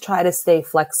 So just try to stay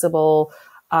flexible.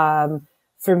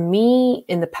 For me,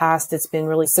 in the past, it's been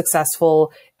really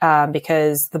successful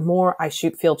because the more I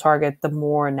shoot field target, the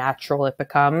more natural it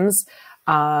becomes.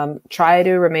 Try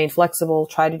to remain flexible.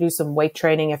 Try to do some weight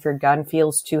training if your gun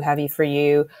feels too heavy for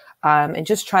you, and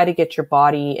just try to get your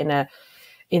body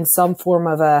in some form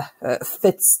of a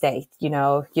fit state. You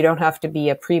don't have to be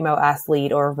a primo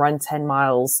athlete or run 10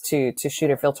 miles to shoot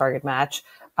a field target match.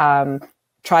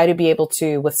 Try to be able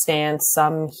to withstand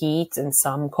some heat and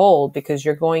some cold because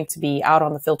you're going to be out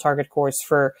on the field target course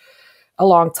for a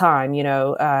long time.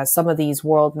 Some of these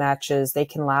world matches, they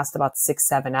can last about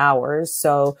 6-7 hours.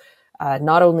 So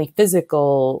not only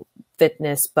physical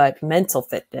fitness, but mental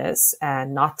fitness,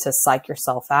 and not to psych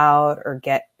yourself out or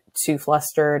get too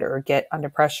flustered or get under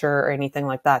pressure or anything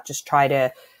like that. Just try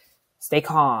to stay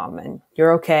calm and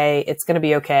you're okay. It's going to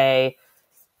be okay,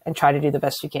 and try to do the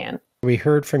best you can. We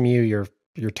heard from you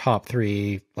your top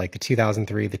three, like the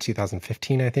 2003, the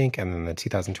 2015, I think, and then the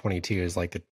 2022 is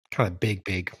like the kind of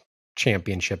big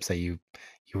championships that you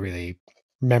really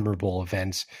memorable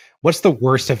events. What's the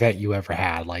worst event you ever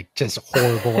had? Like just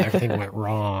horrible, everything went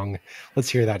wrong. Let's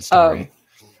hear that story.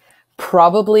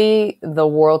 Probably the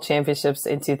World Championships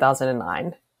in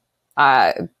 2009.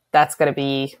 That's going to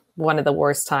be one of the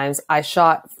worst times. I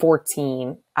shot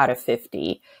 14 out of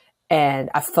 50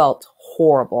 and I felt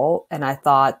horrible. And I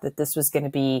thought that this was going to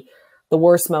be the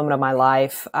worst moment of my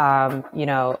life.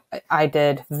 I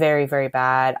did very, very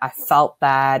bad. I felt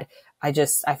bad. I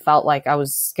felt like I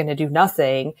was going to do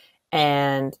nothing.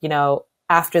 And,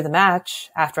 after the match,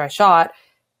 after I shot,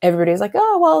 everybody was like,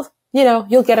 oh, well,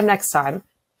 you'll get him next time.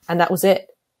 And that was it.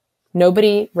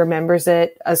 Nobody remembers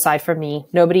it aside from me.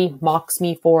 Nobody mocks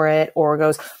me for it or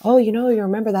goes, oh, you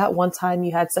remember that one time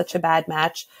you had such a bad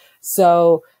match.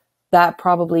 So that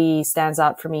probably stands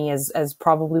out for me as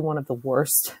probably one of the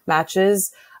worst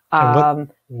matches.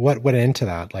 What went into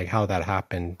that? Like how that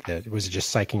happened? Was it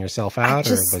just psyching yourself out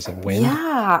or was it wind?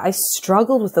 Yeah, I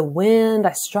struggled with the wind.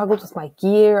 I struggled with my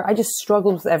gear. I just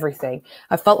struggled with everything.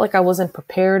 I felt like I wasn't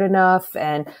prepared enough,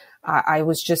 and I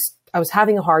was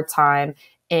having a hard time.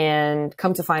 And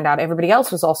come to find out, everybody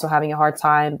else was also having a hard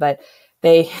time, but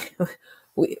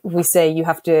we say you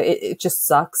have to, it just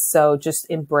sucks. So just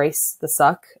embrace the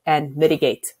suck and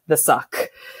mitigate the suck.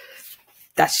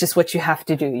 That's just what you have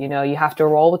to do. You have to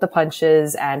roll with the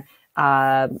punches and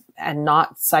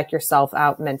not psych yourself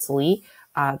out mentally.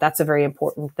 That's a very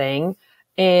important thing.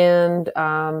 And,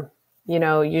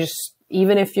 you just,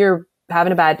 even if you're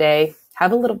having a bad day,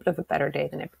 have a little bit of a better day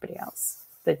than everybody else,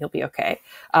 then you'll be okay.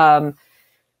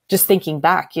 Just thinking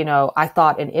back, I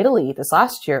thought in Italy this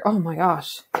last year, oh my gosh,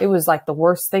 it was like the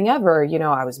worst thing ever.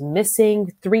 I was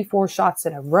missing 3-4 shots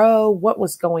in a row. What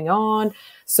was going on?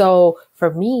 So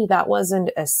for me, that wasn't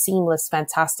a seamless,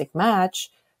 fantastic match.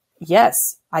 Yes,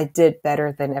 I did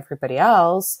better than everybody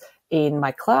else in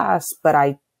my class, but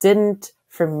I didn't,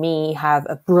 for me, have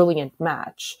a brilliant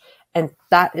match. And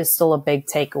that is still a big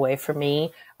takeaway for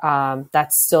me.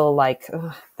 That's still like,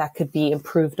 that could be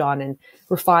improved on and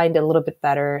refined a little bit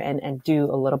better and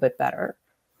do a little bit better.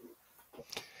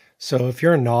 So if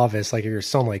you're a novice, like you're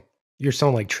someone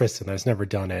like Tristan that's never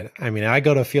done it. I mean, I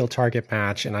go to a field target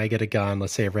match and I get a gun,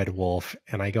 let's say a Red Wolf,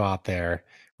 and I go out there.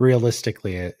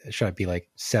 Realistically, should I be like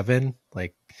 7?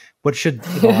 Like what should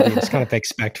the audience kind of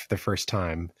expect for the first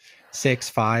time? 6,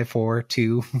 5, 4,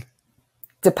 2?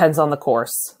 Depends on the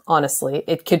course, honestly.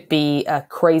 It could be a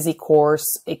crazy course.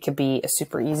 It could be a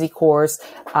super easy course.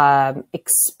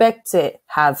 Expect to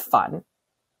have fun.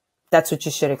 That's what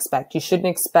you should expect. You shouldn't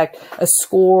expect a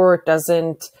score.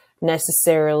 Doesn't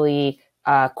necessarily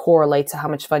correlate to how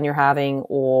much fun you're having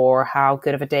or how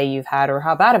good of a day you've had or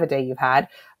how bad of a day you've had.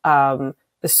 The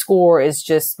score is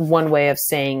just one way of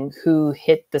saying who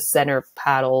hit the center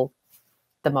paddle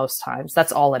the most times.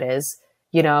 That's all it is,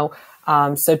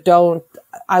 So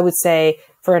I would say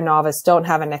for a novice, don't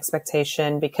have an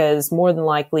expectation, because more than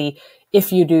likely,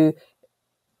 if you do,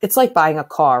 it's like buying a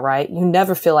car, right? You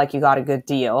never feel like you got a good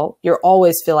deal. You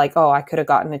always feel like, oh, I could have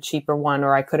gotten a cheaper one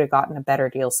or I could have gotten a better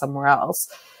deal somewhere else.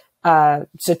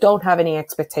 So don't have any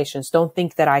expectations. Don't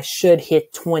think that I should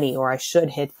hit 20 or I should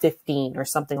hit 15 or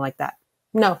something like that.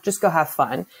 No, just go have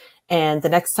fun. And the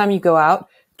next time you go out,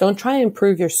 don't try and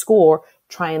improve your score.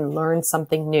 Try and learn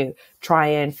something new. Try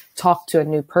and talk to a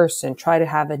new person. Try to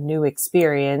have a new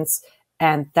experience.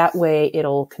 And that way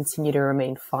it'll continue to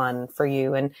remain fun for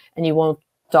you. And you won't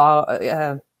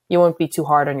be too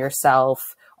hard on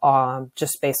yourself,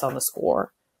 just based on the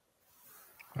score.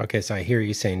 Okay, so I hear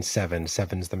you saying 7.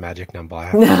 7's the magic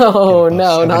number. No,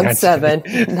 not 7.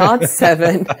 Not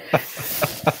 7.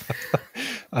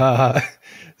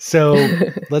 So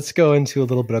let's go into a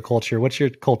little bit of culture. What's your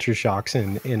culture shocks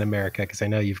in America? Because I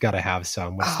know you've got to have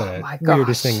some. What's the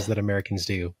weirdest things that Americans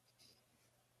do?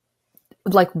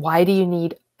 Like, why do you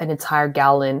need an entire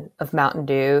gallon of Mountain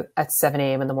Dew at 7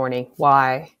 a.m. in the morning?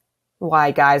 Why? Why,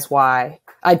 guys? Why?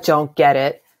 I don't get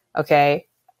it. Okay.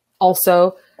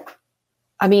 Also,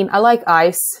 I mean, I like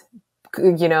ice,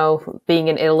 you know, being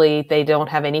in Italy, they don't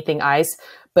have anything ice,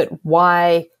 but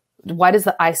why does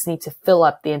the ice need to fill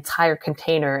up the entire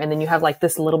container? And then you have like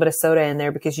this little bit of soda in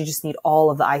there because you just need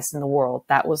all of the ice in the world.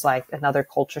 That was like another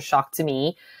culture shock to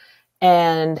me.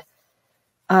 And,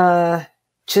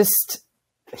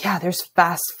 there's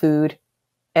fast food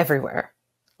everywhere.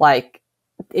 Like,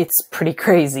 it's pretty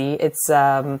crazy. It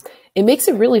makes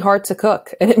it really hard to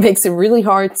cook, and it makes it really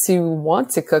hard to want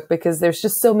to cook because there's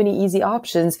just so many easy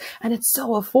options and it's so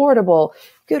affordable.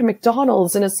 You go to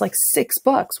McDonald's and it's like $6.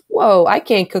 Whoa, I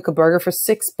can't cook a burger for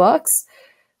 $6.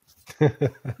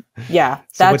 Yeah.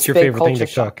 So what's your favorite thing to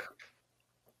cook?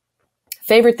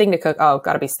 Favorite thing to cook? Oh,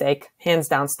 gotta be steak. Hands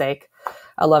down steak.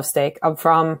 I love steak. I'm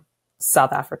from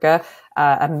South Africa,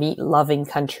 a meat loving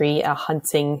country, a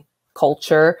hunting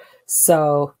culture.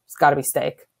 So it's got to be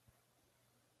steak.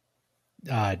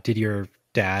 Did your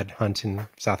dad hunt in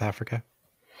South Africa?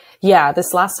 Yeah,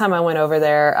 this last time I went over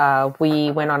there,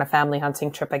 we went on a family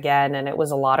hunting trip again, and it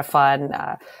was a lot of fun.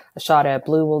 I shot a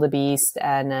blue wildebeest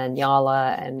and a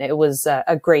nyala, and it was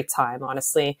a great time,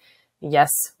 honestly.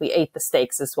 Yes, we ate the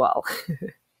steaks as well.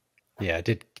 Yeah,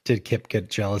 did Kip get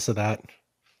jealous of that?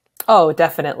 Oh,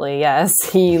 definitely,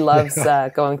 yes. He loves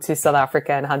going to South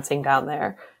Africa and hunting down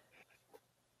there.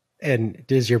 And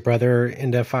is your brother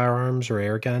into firearms or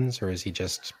air guns, or is he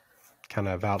just kind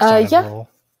of outside of the role?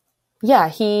 Yeah,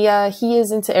 he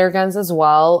is into air guns as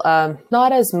well.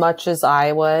 Not as much as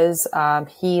I was.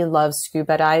 He loves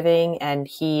scuba diving, and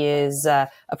he is a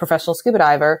professional scuba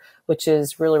diver, which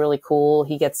is really, really cool.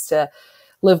 He gets to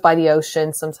live by the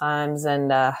ocean sometimes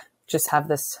and just have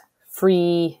this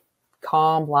free,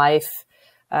 calm life,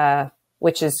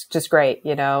 which is just great.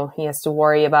 You know, he has to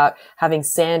worry about having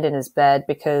sand in his bed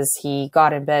because he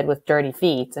got in bed with dirty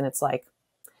feet. And it's like,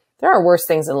 there are worse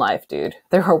things in life, dude.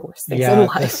 There are worse things in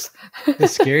life. The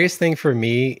scariest thing for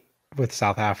me with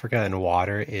South Africa and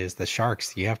water is the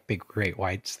sharks. You have big great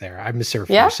whites there. I'm a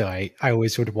surfer, so I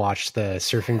always would watch the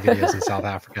surfing videos in South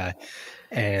Africa.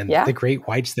 And the great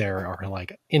whites there are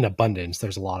like in abundance.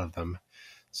 There's a lot of them.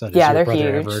 So does your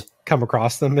brother ever come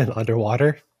across them in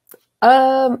underwater?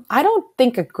 I don't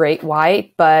think a great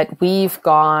white, but we've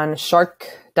gone shark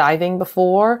diving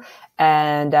before,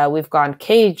 and we've gone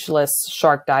cageless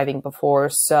shark diving before.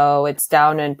 So it's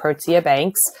down in Protea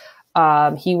Banks.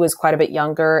 He was quite a bit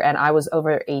younger, and I was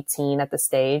over 18 at the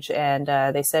stage. And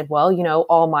they said, well, you know,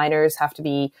 all minors have to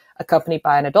be accompanied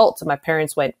by an adult. And my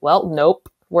parents went, well,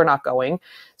 nope, we're not going.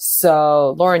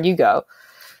 So Lauren, you go.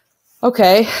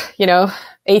 Okay, you know,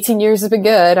 18 years has been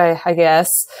good, I guess.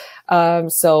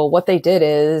 So what they did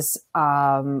is,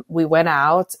 we went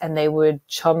out and they would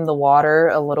chum the water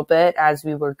a little bit as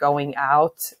we were going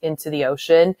out into the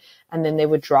ocean. And then they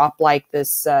would drop like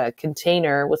this,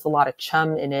 container with a lot of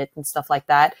chum in it and stuff like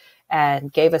that,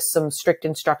 and gave us some strict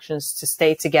instructions to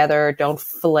stay together. Don't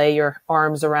fillet your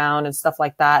arms around and stuff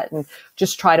like that. And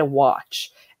just try to watch.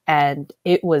 And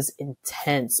it was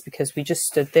intense because we just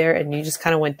stood there and you just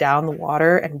kind of went down the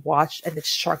water and watched, and the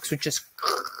sharks would just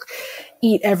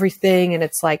eat everything. And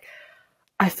it's like,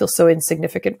 I feel so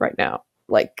insignificant right now.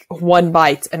 Like one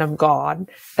bite and I'm gone.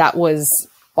 That was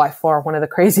by far one of the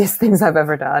craziest things I've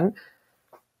ever done.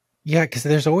 Yeah, because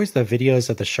there's always the videos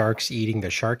of the sharks eating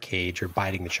the shark cage, or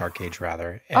biting the shark cage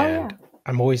rather. And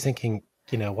I'm always thinking,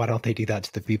 you know, why don't they do that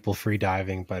to the people free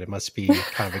diving? But it must be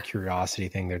kind of a curiosity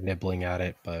thing. They're nibbling at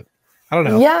it, but I don't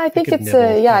know. Yeah, I think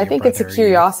it's a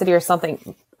curiosity or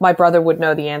something. My brother would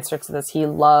know the answer to this. He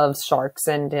loves sharks,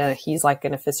 and he's like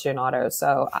an aficionado.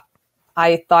 So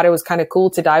I thought it was kind of cool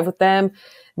to dive with them.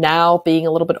 Now, being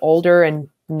a little bit older and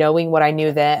knowing what I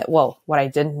knew then, well, what I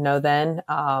didn't know then,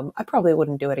 I probably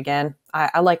wouldn't do it again.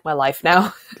 I like my life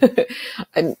now.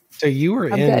 So you were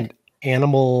in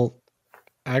animal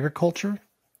agriculture?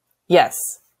 Yes.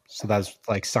 So that's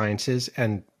like sciences.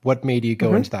 And what made you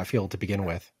go into that field to begin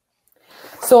with?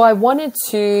 So I wanted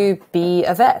to be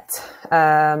a vet.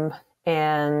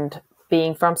 And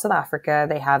being from South Africa,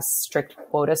 they have strict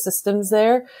quota systems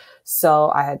there.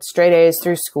 So I had straight A's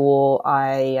through school.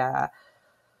 I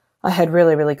had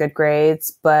really, really good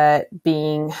grades, but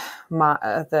being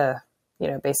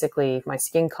basically my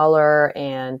skin color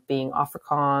and being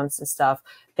Afrikaans and stuff,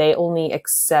 they only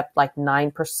accept like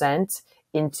 9%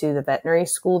 into the veterinary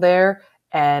school there.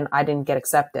 And I didn't get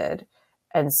accepted.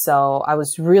 And so I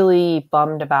was really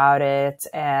bummed about it.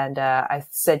 And I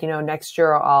said, next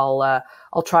year I'll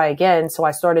try again. So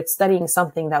I started studying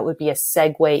something that would be a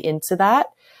segue into that.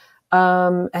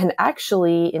 And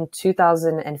actually in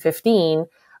 2015,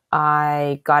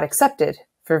 I got accepted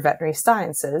for veterinary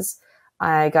sciences.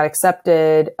 I got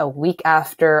accepted a week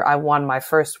after I won my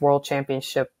first world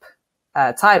championship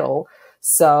title.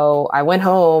 So I went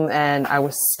home and I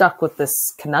was stuck with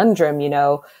this conundrum,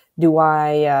 do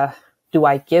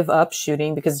I give up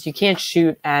shooting? Because you can't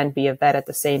shoot and be a vet at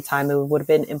the same time. It would have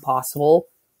been impossible.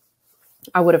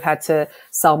 I would have had to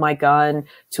sell my gun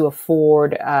to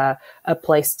afford a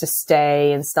place to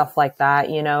stay and stuff like that.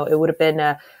 It would have been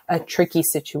a tricky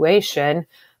situation.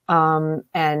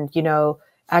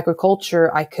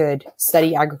 Agriculture, I could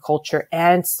study agriculture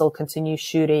and still continue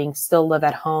shooting, still live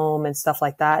at home and stuff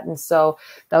like that. And so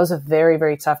that was a very,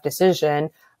 very tough decision.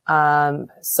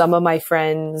 Some of my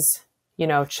friends,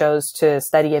 chose to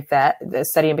study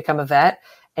and become a vet.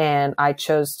 And I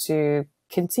chose to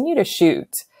continue to shoot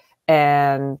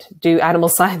and do animal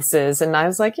sciences. And I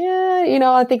was like,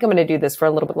 I think I'm going to do this for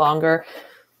a little bit longer.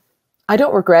 I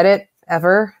don't regret it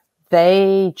ever.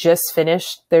 They just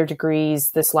finished their degrees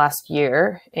this last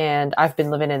year, and I've been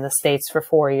living in the States for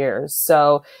 4 years.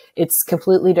 So it's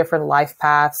completely different life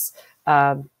paths.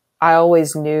 I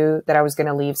always knew that I was going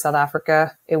to leave South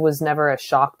Africa. It was never a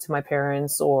shock to my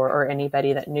parents or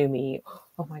anybody that knew me.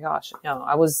 Oh my gosh, no,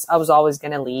 I was always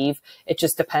going to leave. It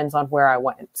just depends on where I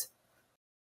went.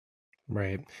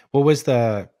 Right. What was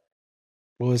kind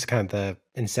of the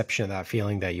inception of that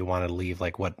feeling that you wanted to leave?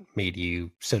 Like, what made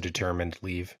you so determined to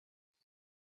leave?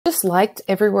 Just liked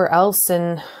everywhere else.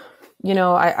 And,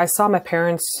 I saw my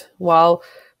parents while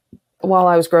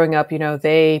I was growing up,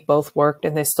 they both worked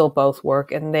and they still both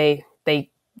work, and they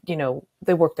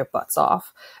work their butts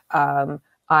off.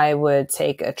 I would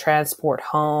take a transport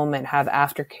home and have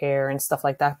aftercare and stuff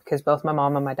like that because both my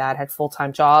mom and my dad had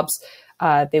full-time jobs.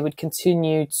 They would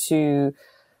continue to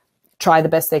try the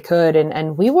best they could.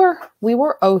 And we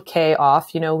were okay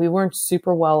off, we weren't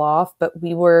super well off, but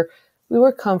we were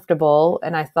comfortable.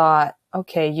 And I thought,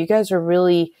 okay, you guys are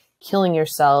really killing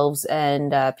yourselves.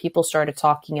 And people started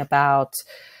talking about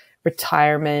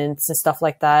retirements and stuff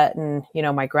like that. And,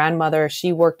 my grandmother,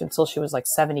 she worked until she was like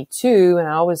 72. And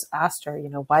I always asked her,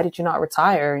 why did you not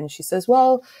retire? And she says,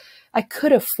 well, I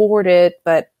could afford it,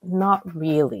 but not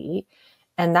really.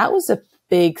 And that was a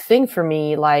big thing for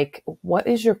me. Like, what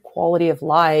is your quality of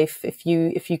life if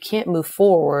you can't move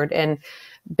forward? And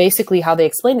basically how they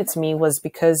explained it to me was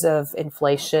because of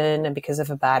inflation and because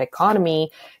of a bad economy,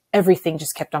 everything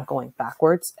just kept on going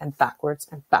backwards and backwards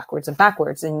and backwards and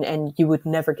backwards. And you would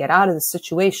never get out of the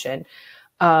situation.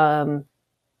 And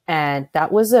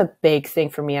that was a big thing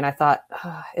for me. And I thought,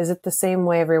 is it the same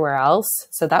way everywhere else?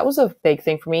 So that was a big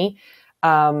thing for me.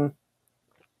 Then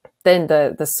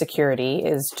the security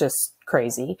is just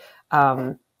crazy.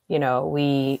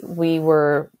 We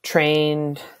were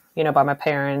trained, by my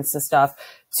parents and stuff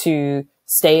to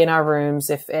stay in our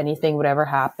rooms if anything would ever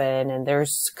happen. And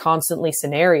there's constantly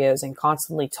scenarios and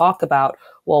constantly talk about,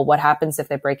 well, what happens if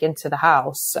they break into the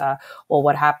house? Well,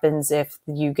 what happens if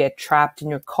you get trapped in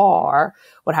your car?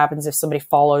 What happens if somebody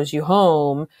follows you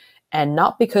home? And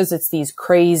not because it's these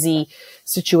crazy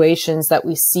situations that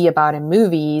we see about in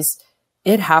movies.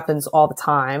 It happens all the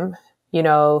time.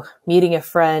 Meeting a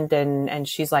friend and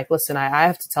she's like, listen, I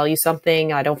have to tell you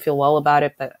something. I don't feel well about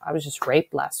it, but I was just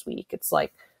raped last week. It's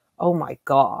like, oh my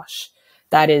gosh,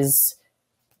 that's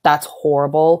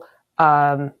horrible.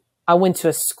 I went to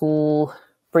a school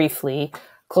briefly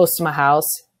close to my house.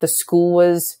 The school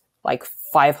was like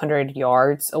 500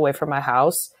 yards away from my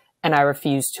house and I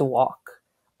refused to walk.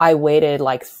 I waited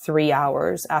like 3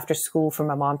 hours after school for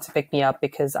my mom to pick me up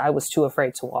because I was too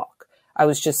afraid to walk.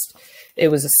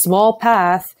 It was a small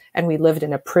path and we lived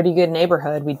in a pretty good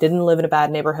neighborhood. We didn't live in a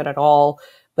bad neighborhood at all,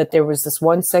 but there was this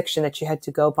one section that you had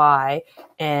to go by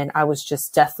and I was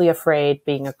just deathly afraid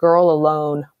being a girl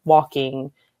alone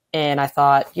walking. And I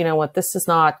thought, you know what, this is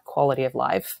not quality of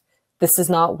life. This is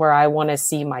not where I want to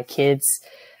see my kids.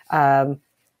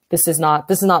 This is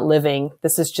not living.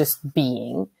 This is just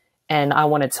being. and I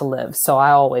wanted to live. So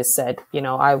I always said,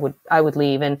 I would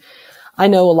leave. And I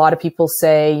know a lot of people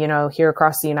say, here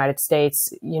across the United States,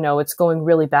 it's going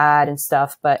really bad and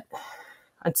stuff, but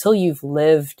until you've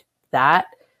lived that,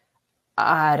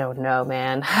 I don't know,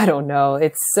 man. I don't know.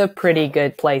 It's a pretty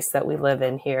good place that we live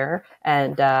in here.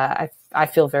 And I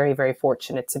feel very, very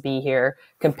fortunate to be here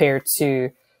compared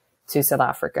to South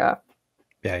Africa.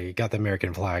 Yeah, you got the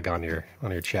American flag on your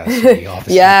chest.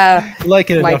 Yeah,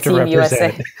 like it enough to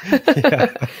represent.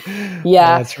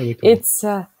 Yeah, that's really cool.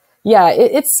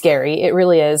 It's scary. It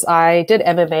really is. I did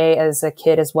MMA as a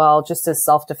kid as well, just as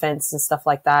self-defense and stuff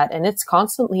like that. And it's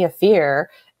constantly a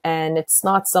fear, and it's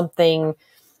not something.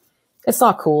 It's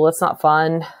not cool. It's not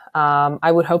fun.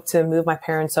 I would hope to move my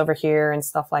parents over here and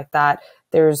stuff like that.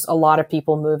 There's a lot of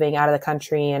people moving out of the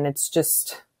country, and it's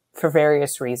just for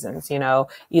various reasons,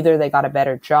 either they got a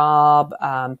better job,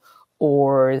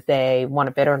 or they want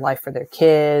a better life for their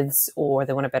kids, or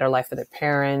they want a better life for their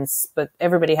parents. But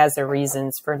everybody has their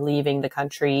reasons for leaving the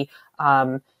country.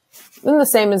 And the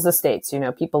same as the States,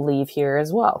 people leave here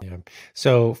as well. Yeah.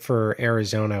 So for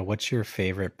Arizona, what's your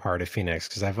favorite part of Phoenix?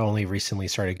 Because I've only recently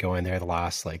started going there the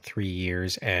last 3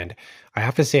 years. And I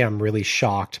have to say, I'm really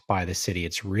shocked by the city.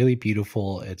 It's really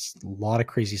beautiful. It's a lot of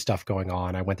crazy stuff going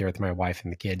on. I went there with my wife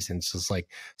and the kids, and it's just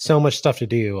so much stuff to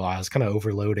do. I was kind of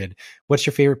overloaded. What's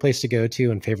your favorite place to go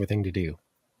to and favorite thing to do?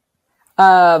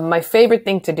 My favorite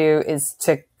thing to do is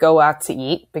to go out to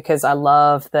eat, because I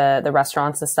love the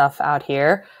restaurants and stuff out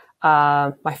here.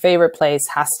 My favorite place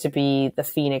has to be the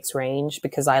Phoenix range,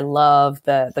 because I love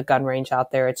the gun range out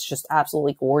there. It's just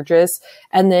absolutely gorgeous.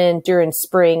 And then during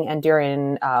spring and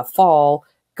during fall,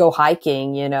 go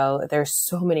hiking. There's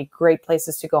so many great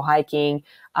places to go hiking.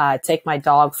 Take my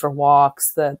dog for walks.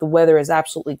 The weather is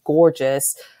absolutely gorgeous.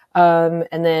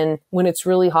 And then when it's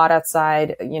really hot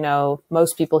outside,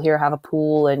 most people here have a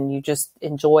pool, and you just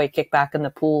kick back in the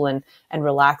pool and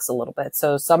relax a little bit.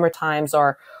 So summer times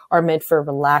are meant for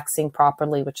relaxing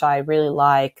properly, which I really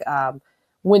like.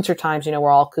 Winter times, we're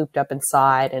all cooped up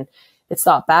inside, and it's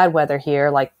not bad weather here.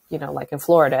 Like in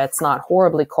Florida, it's not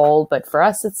horribly cold, but for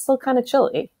us, it's still kind of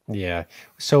chilly. Yeah.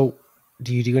 So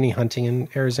do you do any hunting in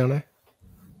Arizona?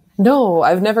 No,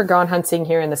 I've never gone hunting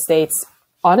here in the States.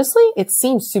 Honestly, it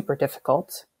seems super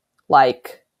difficult.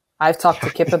 I've talked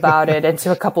to Kip about it, and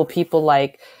to a couple people,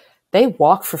 they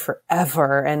walk for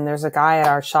forever. And there's a guy at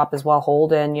our shop as well,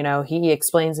 Holden, he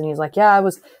explains, and he's like, yeah, I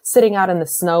was sitting out in the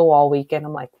snow all weekend.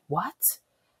 I'm like, what?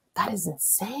 That is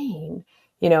insane.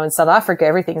 In South Africa,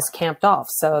 everything's camped off.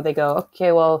 So they go,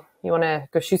 okay, well, you want to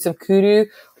go shoot some kudu?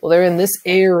 Well, they're in this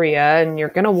area, and you're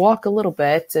going to walk a little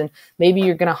bit, and maybe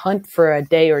you're going to hunt for a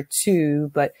day or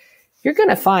two, but you're going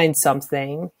to find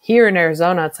something. Here in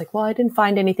Arizona, it's like, well, I didn't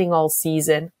find anything all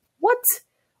season. What?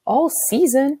 All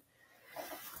season?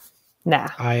 Nah,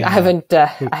 I haven't.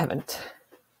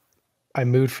 I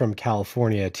moved from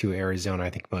California to Arizona. I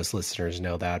think most listeners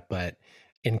know that. But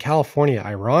in California,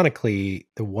 ironically,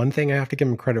 the one thing I have to give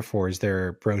them credit for is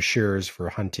their brochures for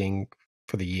hunting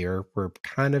for the year were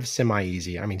kind of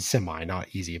semi-easy. I mean, not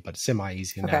easy, but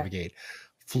semi-easy to navigate.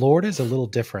 Florida is a little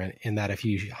different in that if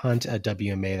you hunt a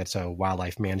WMA, that's a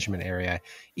wildlife management area,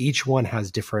 each one has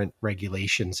different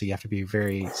regulations. So you have to be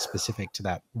very specific to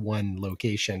that one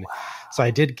location. So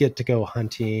I did get to go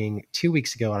hunting 2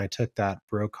 weeks ago, and I took that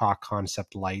Brokaw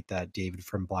Concept Light that David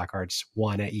from Black Arts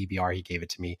won at EBR. He gave it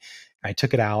to me. I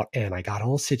took it out, and I got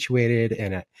all situated,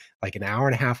 and at an hour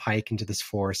and a half hike into this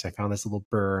forest, I found this little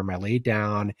berm. I laid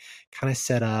down, kind of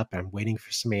set up. I'm waiting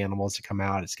for some animals to come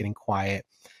out. It's getting quiet.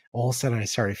 All of a sudden, I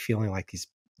started feeling these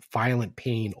violent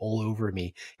pain all over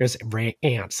me. There's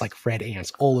ants, red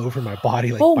ants, all over my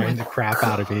body, biting the crap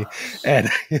out of me. And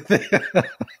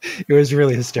it was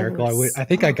really hysterical. I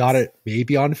think I got it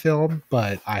maybe on film,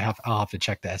 but I'll have to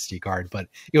check the SD card. But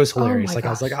it was hilarious. I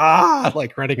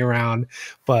was running around.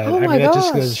 But that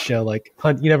just goes to show,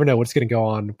 you never know what's going to go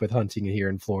on with hunting here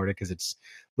in Florida, because it's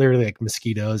literally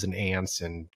mosquitoes and ants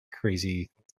and crazy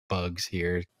bugs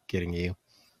here getting you.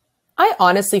 I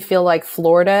honestly feel like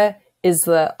Florida is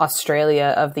the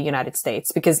Australia of the United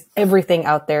States, because everything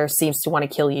out there seems to want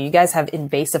to kill you. You guys have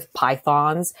invasive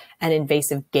pythons and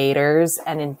invasive gators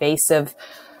and invasive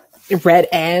red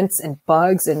ants and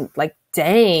bugs, and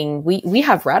dang, we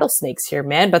have rattlesnakes here,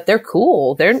 man, but they're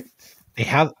cool. They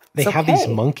have these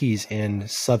monkeys in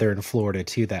southern Florida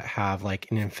too that have an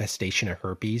infestation of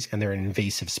herpes, and they're an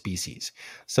invasive species.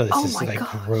 So this is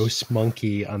gross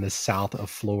monkey on the south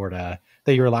of Florida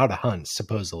that you're allowed to hunt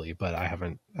supposedly, but I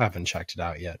haven't checked it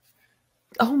out yet.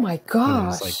 Oh my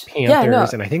gosh. There's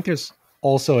panthers, and I think there's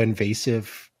also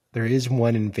there is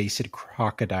one invasive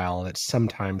crocodile that's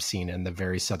sometimes seen in the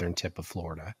very southern tip of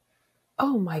Florida.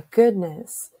 Oh my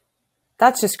goodness.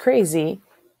 That's just crazy.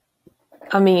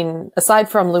 I mean, aside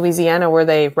from Louisiana where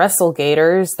they wrestle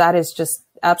gators, that is just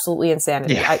absolutely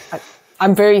insanity. Yeah.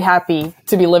 I'm very happy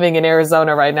to be living in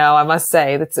Arizona right now. I must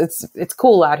say it's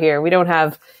cool out here. We don't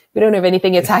have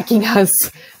anything attacking us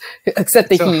except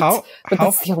the heat. But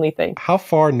that's the only thing. How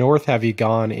far north have you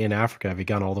gone in Africa? Have you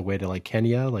gone all the way to like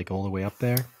Kenya, like all the way up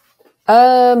there?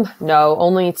 No,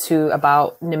 only to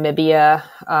about Namibia.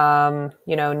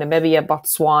 Namibia,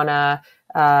 Botswana.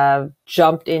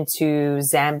 Jumped into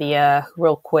Zambia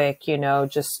real quick,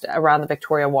 just around the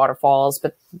Victoria waterfalls,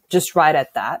 but just right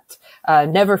at that.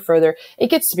 Never further. It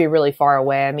gets to be really far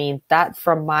away. I mean, that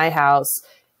from my house,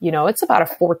 it's about a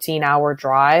 14-hour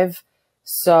drive.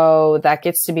 So that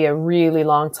gets to be a really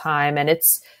long time. And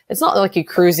it's not like you're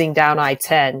cruising down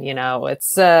I-10,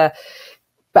 it's,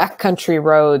 backcountry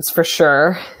roads for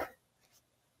sure.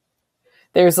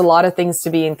 There's a lot of things to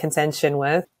be in contention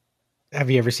with. Have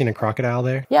you ever seen a crocodile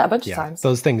there? Yeah, a bunch of times.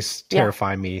 Those things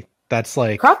terrify me. That's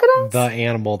like crocodiles? The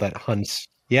animal that hunts.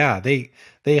 Yeah, they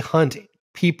hunt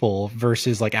people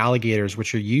versus like alligators,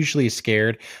 which are usually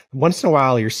scared. Once in a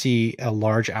while, you see a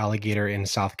large alligator in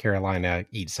South Carolina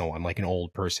eat someone, like an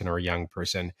old person or a young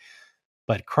person.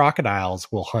 But crocodiles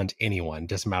will hunt anyone,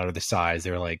 doesn't matter the size.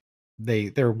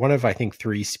 They're one of, I think,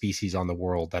 3 species on the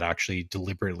world that actually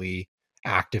deliberately,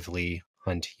 actively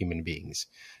hunt human beings.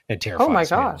 It terrifies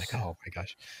me. Like, oh my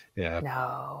gosh. Yeah.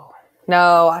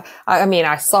 No. I mean,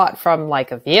 I saw it from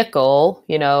like a vehicle,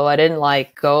 I didn't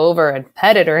like go over and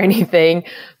pet it or anything,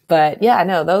 but yeah,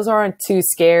 no, those aren't too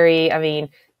scary. I mean,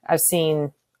 I've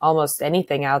seen almost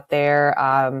anything out there.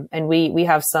 And we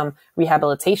have some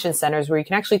rehabilitation centers where you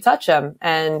can actually touch them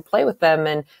and play with them,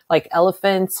 and like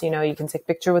elephants, you can take a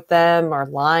picture with them, or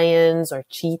lions or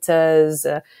cheetahs,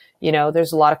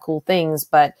 there's a lot of cool things,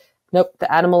 but nope,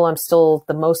 the animal I'm still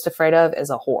the most afraid of is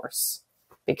a horse,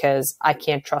 because I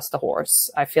can't trust a horse.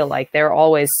 I feel like they're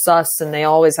always sus and they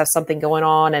always have something going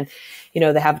on, and,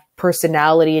 they have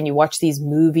personality, and you watch these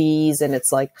movies and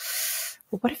it's like,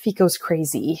 well, what if he goes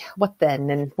crazy? What then?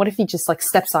 And what if he just like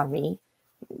steps on me?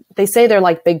 They say they're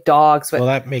like big dogs, but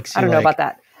that makes you I don't know about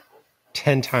that.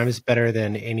 10 times better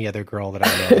than any other girl that I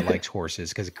know that likes horses,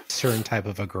 because a certain type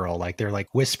of a girl, like they're like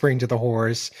whispering to the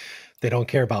horse. They don't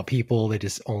care about people. They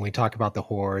just only talk about the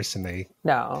horse, and they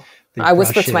I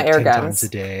whisper to my air 10 guns times a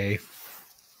day.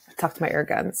 I talk to my air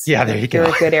guns. Yeah, there you go.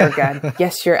 You're a good air gun.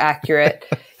 Yes, you're accurate.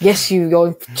 Yes, you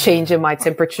go changing my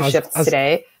temperature shifts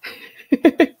today.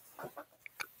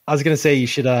 I was going to say, you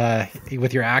should,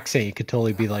 with your accent, you could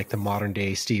totally be like the modern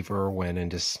day Steve Irwin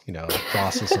and just,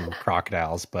 boss some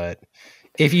crocodiles. But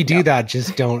if you do that,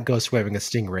 just don't go swimming with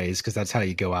stingrays, because that's how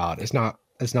you go out. It's not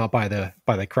by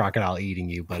the crocodile eating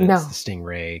you, but it's the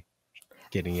stingray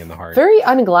getting you in the heart. Very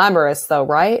unglamorous though,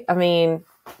 right? I mean,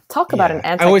 talk about an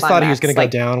anticlimax. I always thought he was going to go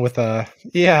down with I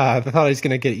thought he was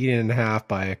going to get eaten in half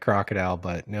by a crocodile,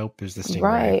 but nope, there's the stingray.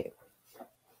 Right.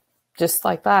 Just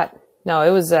like that. No,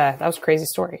 it was that was a crazy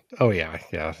story. Oh yeah.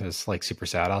 It was like super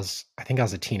sad. I think I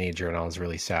was a teenager and I was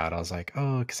really sad. I was like,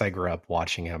 oh, because I grew up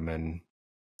watching him, and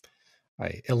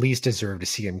I at least deserve to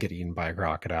see him get eaten by a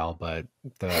crocodile, but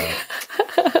it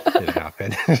didn't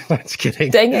happen. I'm just kidding.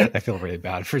 Dang it. I feel really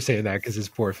bad for saying that, because his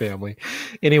poor family.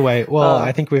 Anyway, well,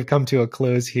 I think we've come to a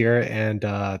close here, and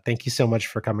thank you so much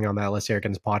for coming on the Atlas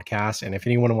Airguns podcast. And if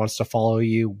anyone wants to follow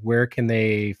you, where can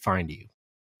they find you?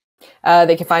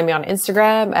 They can find me on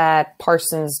Instagram at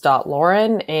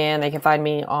parsons.lauren, and they can find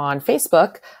me on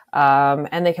Facebook.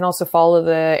 And they can also follow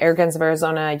the Airguns of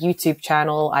Arizona YouTube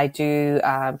channel. I do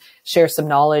share some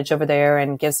knowledge over there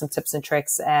and give some tips and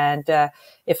tricks. And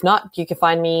if not, you can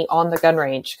find me on the gun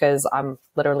range, because I'm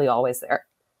literally always there.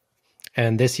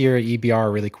 And this year at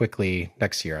EBR, really quickly,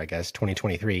 next year, I guess,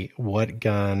 2023, what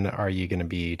gun are you going to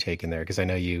be taking there? Because I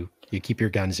know you keep your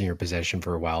guns in your possession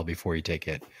for a while before you take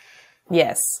it.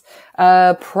 Yes.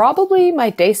 Probably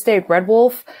my Daystate Red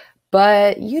Wolf,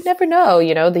 but you never know.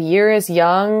 The year is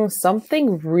young.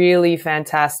 Something really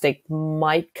fantastic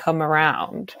might come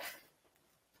around.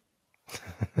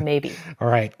 Maybe. All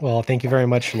right. Well, thank you very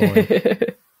much, Lauren.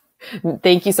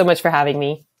 Thank you so much for having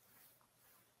me.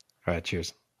 All right.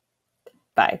 Cheers.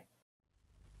 Bye.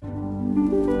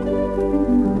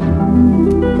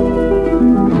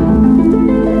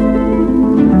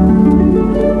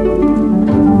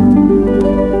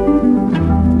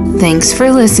 Thanks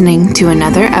for listening to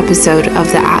another episode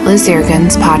of the Atlas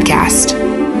Airguns Podcast.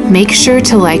 Make sure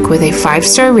to like with a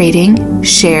 5-star rating,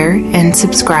 share, and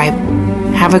subscribe.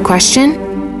 Have a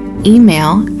question?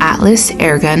 Email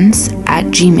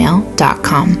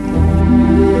atlasairguns@gmail.com.